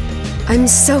 I'm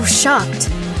so shocked.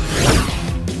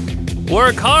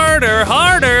 Work harder,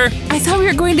 harder! I thought we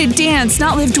were going to dance,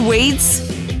 not lift weights.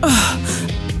 Ugh.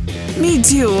 Me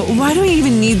too. Why do we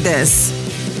even need this?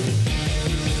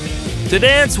 To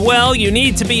dance well, you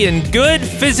need to be in good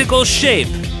physical shape.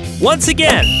 Once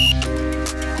again.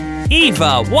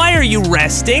 Eva, why are you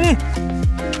resting?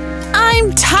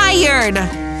 I'm tired.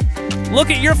 Look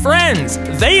at your friends.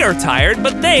 They are tired,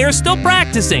 but they are still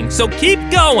practicing, so keep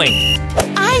going.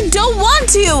 I don't want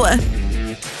to.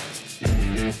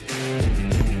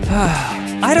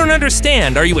 I don't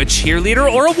understand. Are you a cheerleader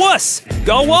or a wuss?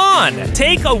 Go on,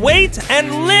 take a weight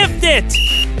and lift it.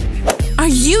 Are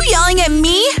you yelling at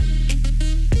me?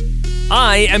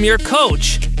 I am your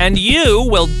coach, and you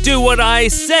will do what I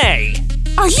say.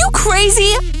 Are you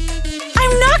crazy?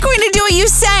 I'm not going to do what you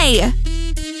say.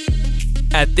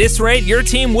 At this rate, your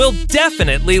team will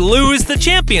definitely lose the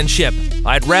championship.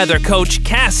 I'd rather coach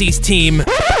Cassie's team.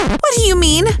 What do you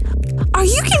mean? Are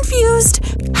you confused?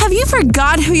 Have you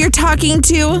forgot who you're talking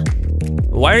to?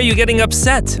 Why are you getting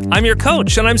upset? I'm your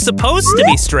coach, and I'm supposed to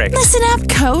be strict. Listen up,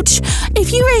 coach.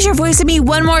 If you raise your voice at me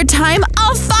one more time,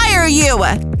 I'll fire you.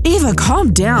 Eva,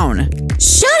 calm down.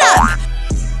 Shut up!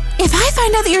 If I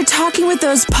find out that you're talking with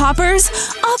those poppers,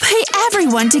 I'll pay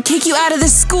everyone to kick you out of the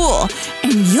school.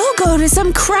 And you'll go to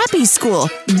some crappy school.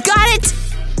 Got it?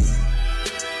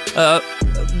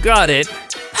 Got it.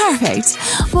 Perfect.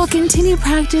 We'll continue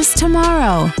practice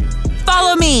tomorrow.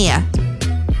 Follow me.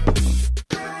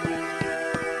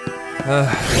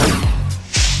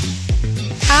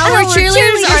 Our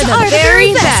cheerleaders are the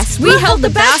very best. We held the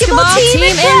basketball team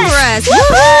impressed.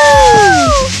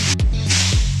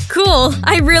 Cool.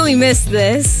 I really missed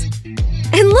this.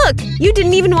 And look, you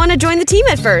didn't even want to join the team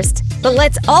at first. But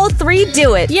let's all three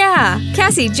do it. Yeah.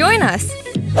 Cassie, join us.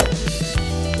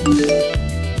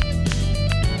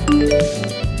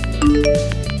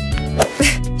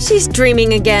 She's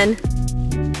dreaming again.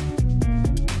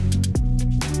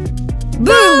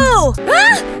 Boo!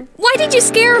 Ah! Why did you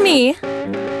scare me?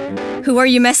 Who are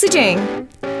you messaging?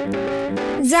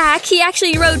 Zach, he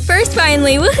actually wrote first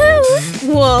finally.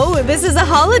 Woohoo! Whoa, this is a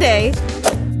holiday.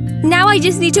 Now I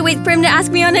just need to wait for him to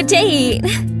ask me on a date.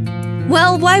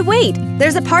 Well, why wait?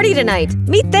 There's a party tonight.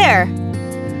 Meet there.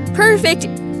 Perfect.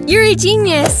 You're a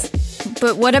genius.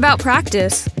 But what about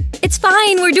practice? It's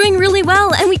fine. We're doing really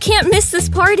well, and we can't miss this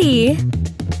party.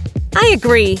 I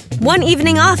agree. One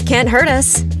evening off can't hurt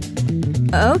us.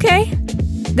 Okay.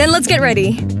 Then let's get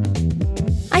ready.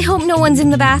 I hope no one's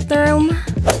in the bathroom.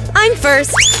 I'm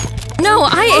first. No,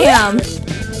 I am.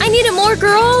 I needed more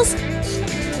girls.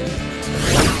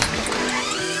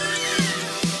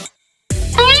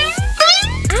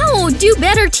 Ow, do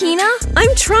better, Tina.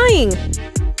 I'm trying.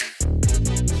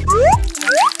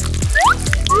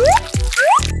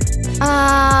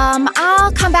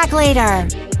 I'll come back later.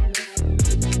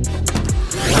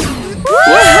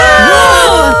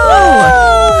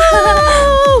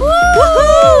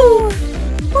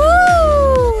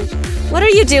 What are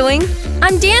you doing?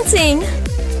 I'm dancing.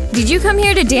 Did you come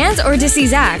here to dance or to see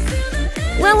Zach?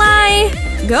 Well,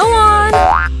 go on.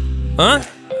 Huh?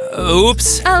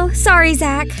 Oops. Oh, sorry,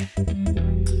 Zach.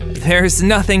 There's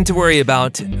nothing to worry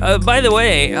about. By the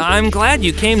way, I'm glad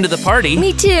you came to the party.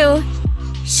 Me too.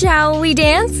 Shall we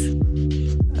dance?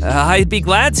 I'd be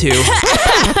glad to.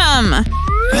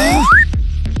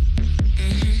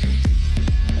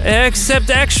 Except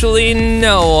actually,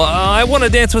 no. I want to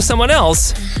dance with someone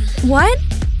else. What?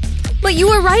 But you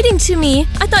were writing to me.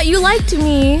 I thought you liked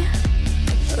me.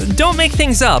 Don't make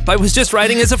things up. I was just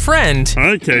writing as a friend.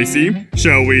 Hi, Casey.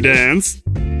 Shall we dance?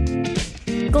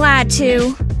 Glad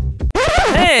to.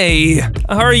 Hey,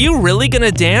 are you really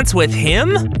gonna dance with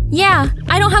him? Yeah,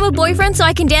 I don't have a boyfriend, so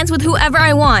I can dance with whoever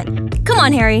I want. Come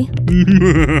on, Harry.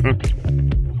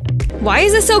 Why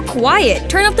is it so quiet?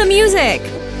 Turn up the music.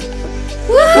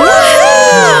 Woohoo!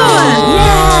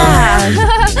 Yeah!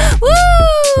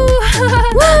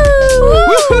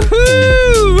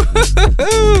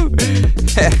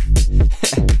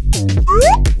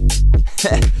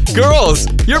 Girls,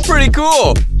 you're pretty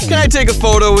cool. Can I take a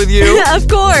photo with you? Of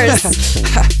course.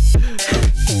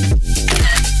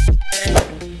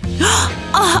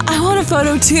 Oh, I want a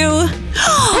photo too.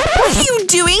 What are you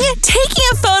doing? Taking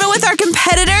a photo with our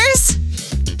competitors?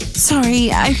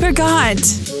 Sorry, I forgot.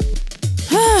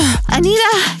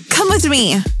 Anita, come with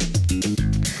me.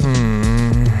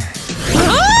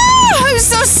 I'm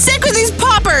so sick with these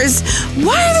poppers!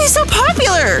 Why are they so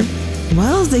popular?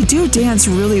 Well, they do dance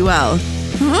really well.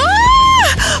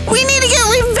 We need to get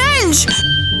revenge!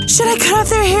 Should I cut off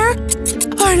their hair?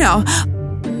 Or no,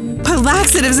 put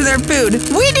laxatives in their food.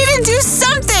 We need to do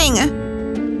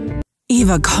something!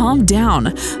 Eva, calm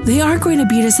down. They aren't going to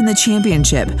beat us in the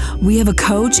championship. We have a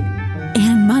coach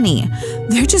and money.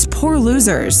 They're just poor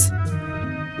losers.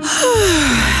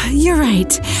 You're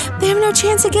right. They have no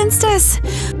chance against us.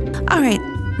 All right,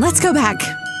 let's go back.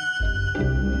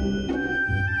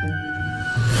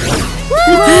 Woo!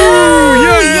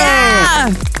 Yeah!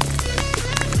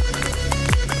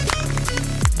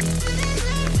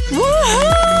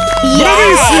 Woohoo!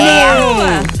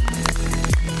 Yeah!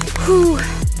 Whew.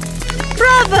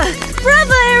 Brava!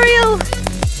 Brava, Ariel!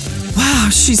 Wow,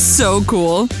 she's so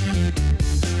cool.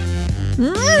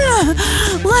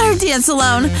 Let her dance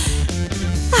alone.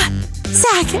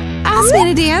 Zach, ask me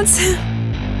to dance.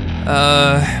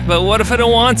 But what if I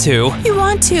don't want to? You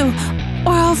want to,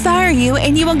 or I'll fire you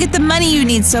and you won't get the money you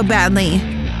need so badly.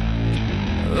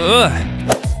 Ugh.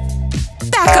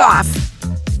 Back off.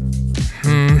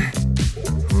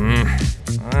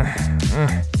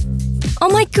 Oh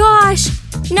my gosh!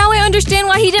 Now I understand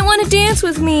why he didn't want to dance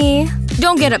with me.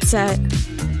 Don't get upset.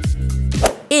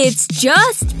 It's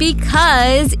just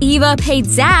because Eva paid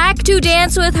Zach to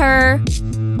dance with her.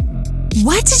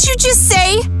 What did you just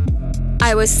say?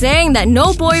 I was saying that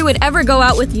no boy would ever go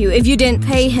out with you if you didn't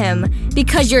pay him,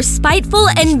 because you're spiteful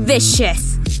and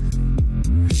vicious.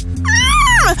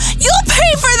 You'll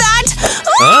pay for that!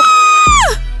 Huh?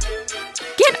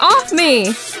 Get off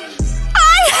me!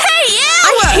 I hate you!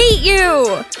 I hate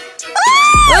you!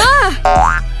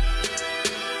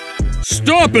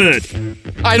 Stop it!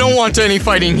 I don't want any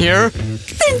fighting here.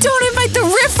 Then don't invite the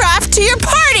riffraff to your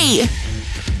party!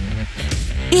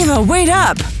 Eva, wait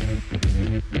up!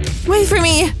 Wait for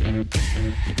me!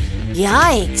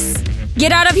 Yikes.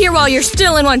 Get out of here while you're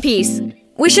still in one piece.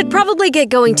 We should probably get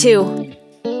going too.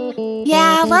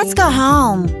 Yeah, let's go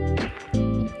home.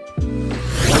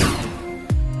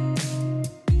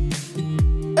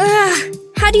 Ugh!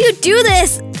 How do you do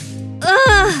this?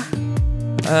 Ugh!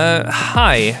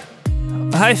 Hi.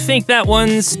 I think that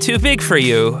one's too big for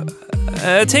you.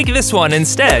 Take this one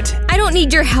instead. I don't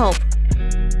need your help.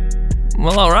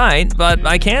 Well, alright, but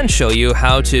I can show you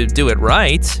how to do it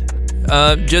right.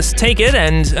 Just take it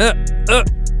and,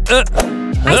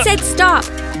 I said stop.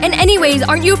 And anyways,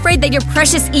 aren't you afraid that your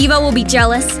precious Eva will be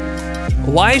jealous?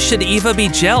 Why should Eva be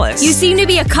jealous? You seem to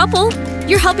be a couple.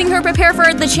 You're helping her prepare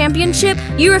for the championship.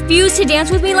 You refused to dance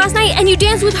with me last night, and you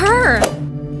danced with her.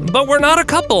 But we're not a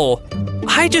couple.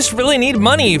 I just really need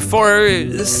money for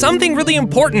something really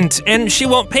important, and she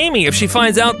won't pay me if she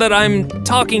finds out that I'm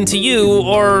talking to you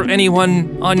or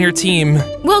anyone on your team.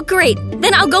 Well, great.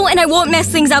 Then I'll go and I won't mess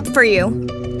things up for you.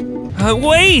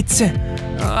 Wait!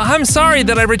 I'm sorry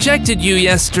that I rejected you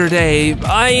yesterday.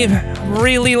 I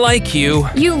really like you.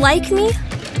 You like me?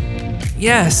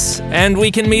 Yes, and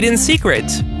we can meet in secret,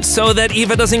 so that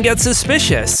Eva doesn't get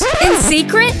suspicious. In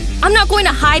secret? I'm not going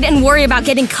to hide and worry about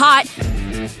getting caught.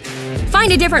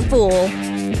 Find a different fool.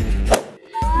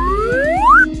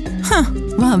 Huh.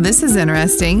 Well, this is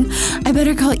interesting. I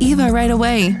better call Eva right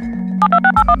away.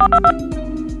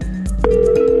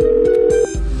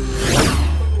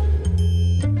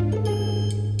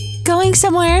 Going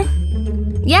somewhere?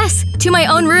 Yes, to my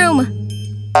own room.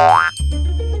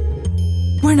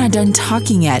 We're not done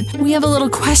talking yet. We have a little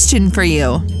question for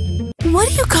you. What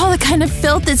do you call the kind of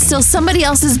filth that steals somebody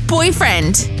else's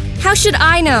boyfriend? How should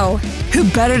I know? Who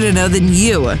better to know than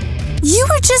you? You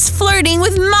were just flirting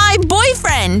with my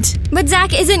boyfriend! But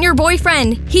Zach isn't your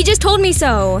boyfriend. He just told me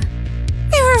so.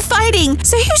 We were fighting,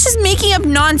 so he was just making up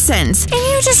nonsense. And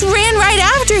you just ran right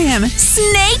after him,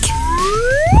 snake!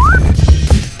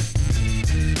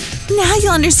 Now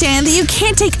you'll understand that you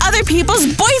can't take other people's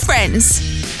boyfriends!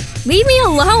 Leave me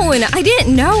alone! I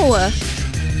didn't know!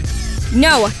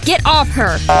 No, get off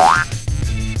her!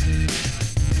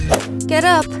 Get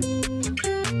up.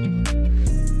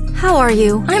 How are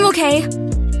you? I'm okay.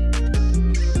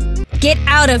 Get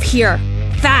out of here!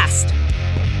 Fast!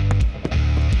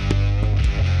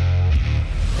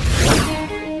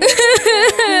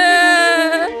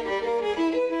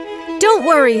 Don't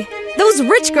worry. Those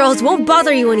rich girls won't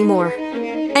bother you anymore.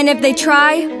 And if they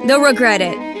try, they'll regret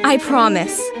it. I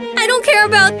promise. I don't care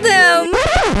about them!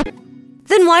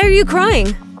 Then why are you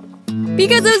crying?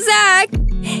 Because of Zach!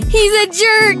 He's a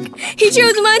jerk! He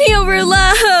chose money over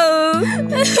love!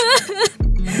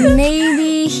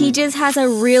 Maybe he just has a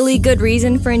really good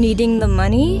reason for needing the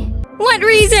money? What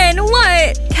reason?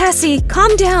 What? Cassie,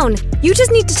 calm down. You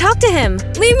just need to talk to him.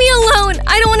 Leave me alone!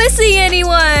 I don't want to see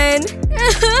anyone!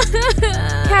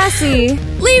 Cassie,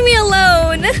 leave me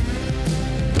alone!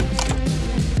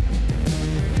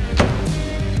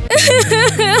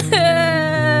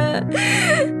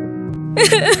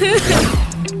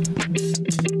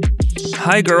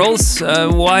 Hi, girls.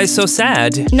 Why so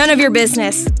sad? None of your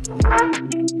business.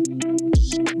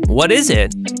 What is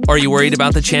it? Are you worried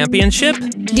about the championship?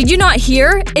 Did you not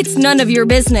hear? It's none of your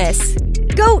business.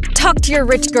 Go talk to your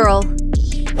rich girl.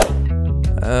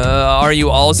 Are you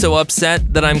also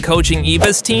upset that I'm coaching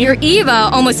Eva's team? Your Eva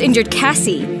almost injured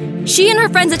Cassie. She and her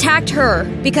friends attacked her.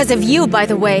 Because of you, by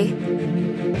the way.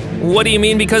 What do you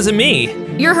mean because of me?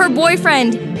 You're her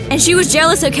boyfriend, and she was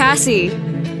jealous of Cassie.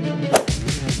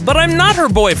 But I'm not her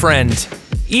boyfriend.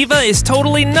 Eva is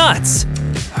totally nuts.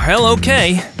 Well,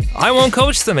 okay. I won't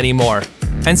coach them anymore.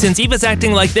 And since Eva's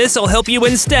acting like this, I'll help you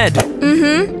instead.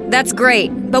 Mm-hmm. That's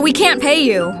great. But we can't pay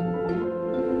you.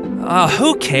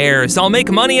 Who cares? I'll make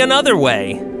money another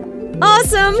way.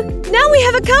 Awesome! Now we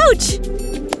have a coach!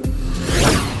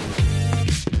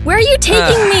 Where are you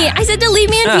taking me? I said to leave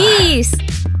me in peace.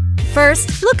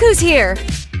 First, look who's here.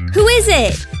 Who is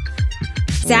it?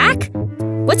 Zach?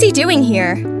 What's he doing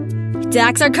here?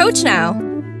 Zach's our coach now.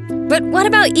 But what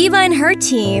about Eva and her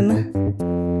team?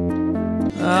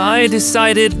 I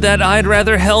decided that I'd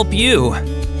rather help you.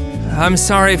 I'm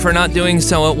sorry for not doing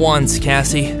so at once,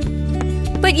 Cassie.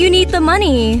 But you need the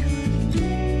money.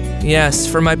 Yes,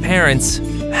 for my parents.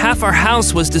 Half our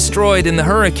house was destroyed in the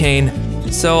hurricane,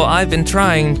 so I've been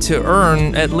trying to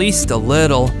earn at least a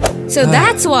little. So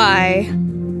that's why.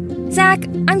 Zach,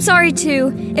 I'm sorry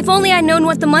too. If only I'd known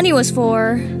what the money was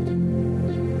for.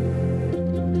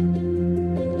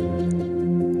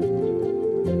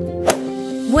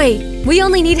 Wait, we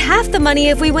only need half the money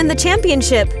if we win the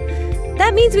championship.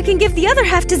 That means we can give the other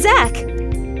half to Zach.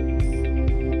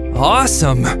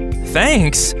 Awesome.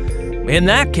 Thanks. In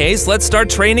that case, let's start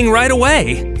training right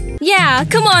away. Yeah,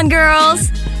 come on, girls.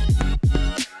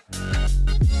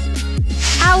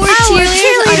 Our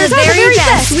cheerleaders are the very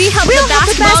best. We help the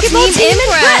basketball team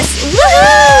impress.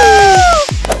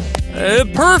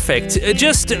 Woohoo! Perfect.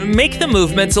 Just make the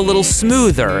movements a little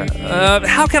smoother.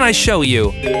 How can I show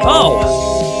you? Oh!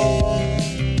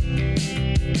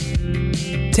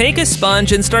 Take a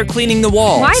sponge and start cleaning the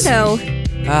walls. Why though?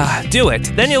 Do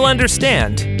it. Then you'll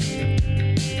understand.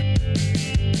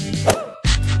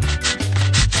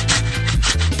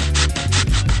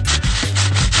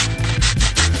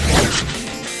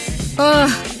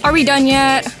 Are we done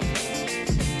yet?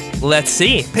 Let's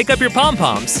see. Pick up your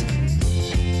pom-poms.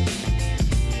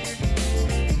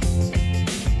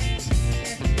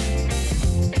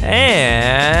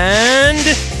 And...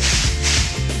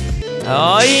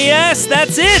 oh yes,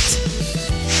 that's it!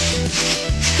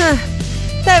 Huh.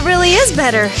 That really is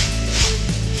better.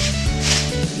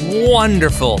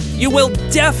 Wonderful. You will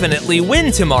definitely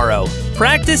win tomorrow.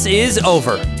 Practice is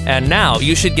over. And now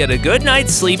you should get a good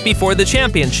night's sleep before the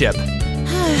championship.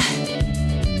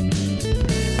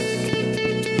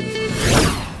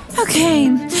 Okay,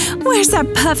 where's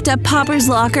that puffed up Popper's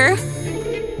locker?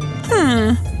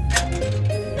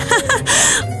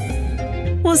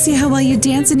 We'll see how well you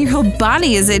dance and your whole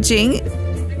body is itching.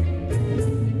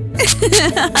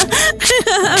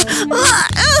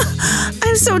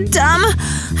 I'm so dumb.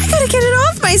 I gotta get it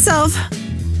off myself.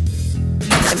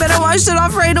 I better wash it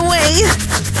off right away.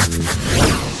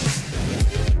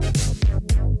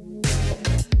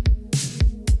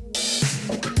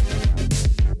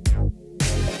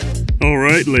 All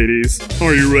right, ladies.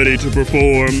 Are you ready to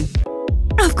perform?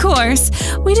 Of course.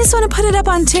 We just want to put it up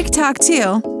on TikTok,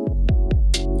 too.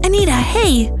 Anita,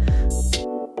 hey.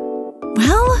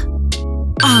 Well,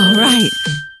 all right.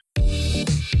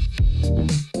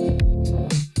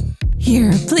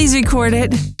 Here, please record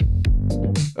it.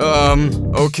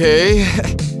 Okay.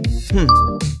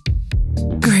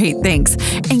 Great. Great, thanks.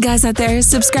 And guys out there,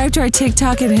 subscribe to our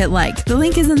TikTok and hit like. The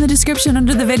link is in the description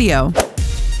under the video.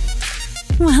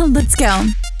 Well, let's go.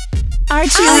 Our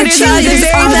cheerleaders are the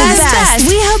very best.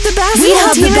 We help the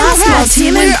basketball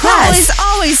team impress.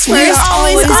 Always first.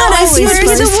 Without us, you'd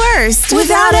be the worst.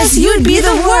 Without us, you'd be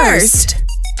the worst.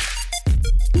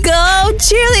 Go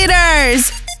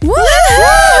cheerleaders!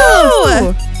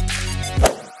 Woohoo!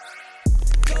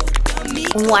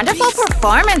 Wonderful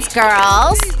performance,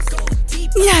 girls.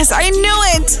 Yes, I knew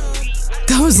it!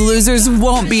 Those losers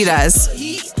won't beat us.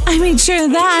 I made sure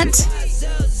of that.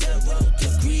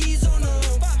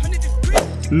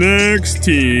 Next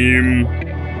team.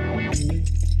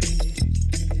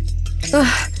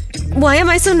 Why am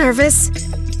I so nervous?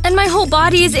 And my whole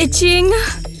body is itching.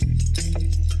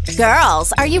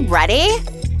 Girls, are you ready?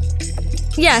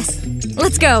 Yes,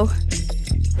 let's go.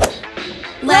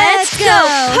 Let's go!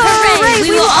 Hooray!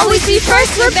 We will always be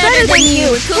first. We're better than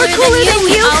you. We're cooler than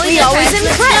you. We always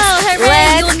impress.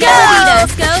 Hooray! Let's You'll never beat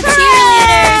us. Go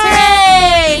cheerleaders!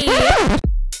 Hooray!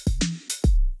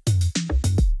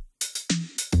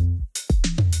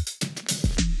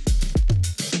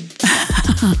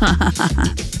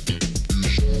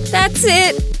 That's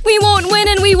it. We won't win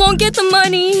and we won't get the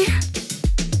money.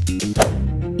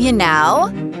 You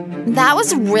know, that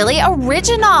was really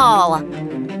original.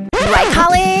 Right,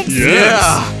 colleagues?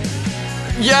 Yeah!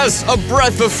 Yes, a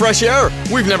breath of fresh air.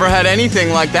 We've never had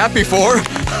anything like that before.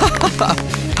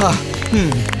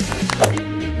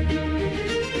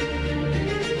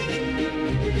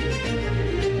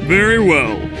 Very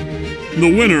well. The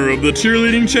winner of the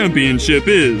cheerleading championship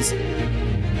is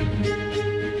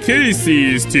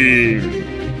Casey's team.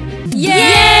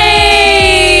 Yay!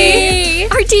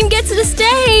 Our team gets to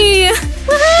stay!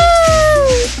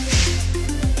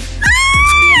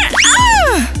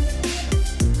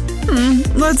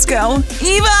 Let's go.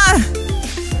 Eva!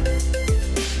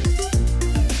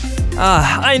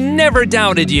 I never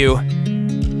doubted you.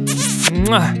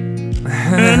 Mwah.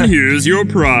 And here's your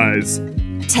prize.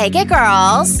 Take it,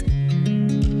 girls.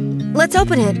 Let's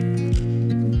open it.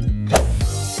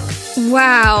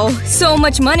 Wow, so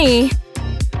much money.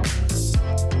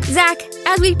 Zach,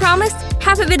 as we promised,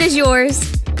 half of it is yours.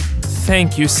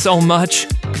 Thank you so much.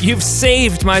 You've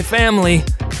saved my family.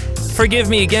 Forgive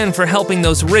me again for helping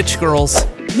those rich girls.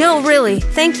 No, really.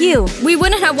 Thank you. We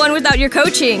wouldn't have won without your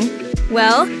coaching.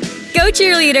 Well, go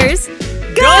cheerleaders!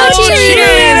 Go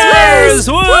cheerleaders!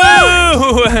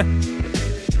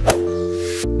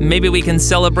 Woo! Maybe we can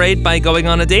celebrate by going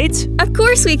on a date? Of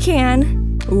course we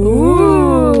can.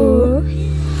 Ooh.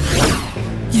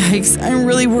 Yikes, I'm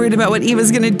really worried about what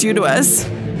Eva's gonna do to us.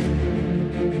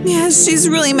 Yeah, she's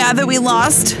really mad that we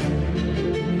lost.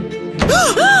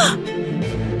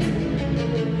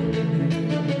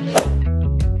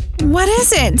 What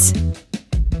is it?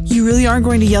 You really aren't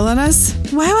going to yell at us?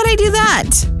 Why would I do that?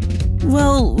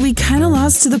 Well, we kind of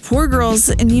lost to the poor girls,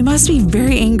 and you must be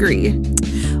very angry.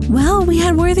 Well, we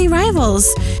had worthy rivals.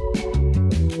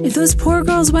 If those poor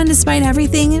girls won despite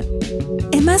everything,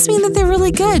 it must mean that they're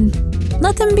really good.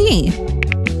 Let them be.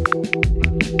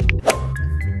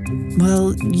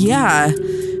 Well, yeah,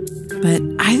 but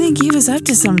I think Eva's up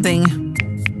to something.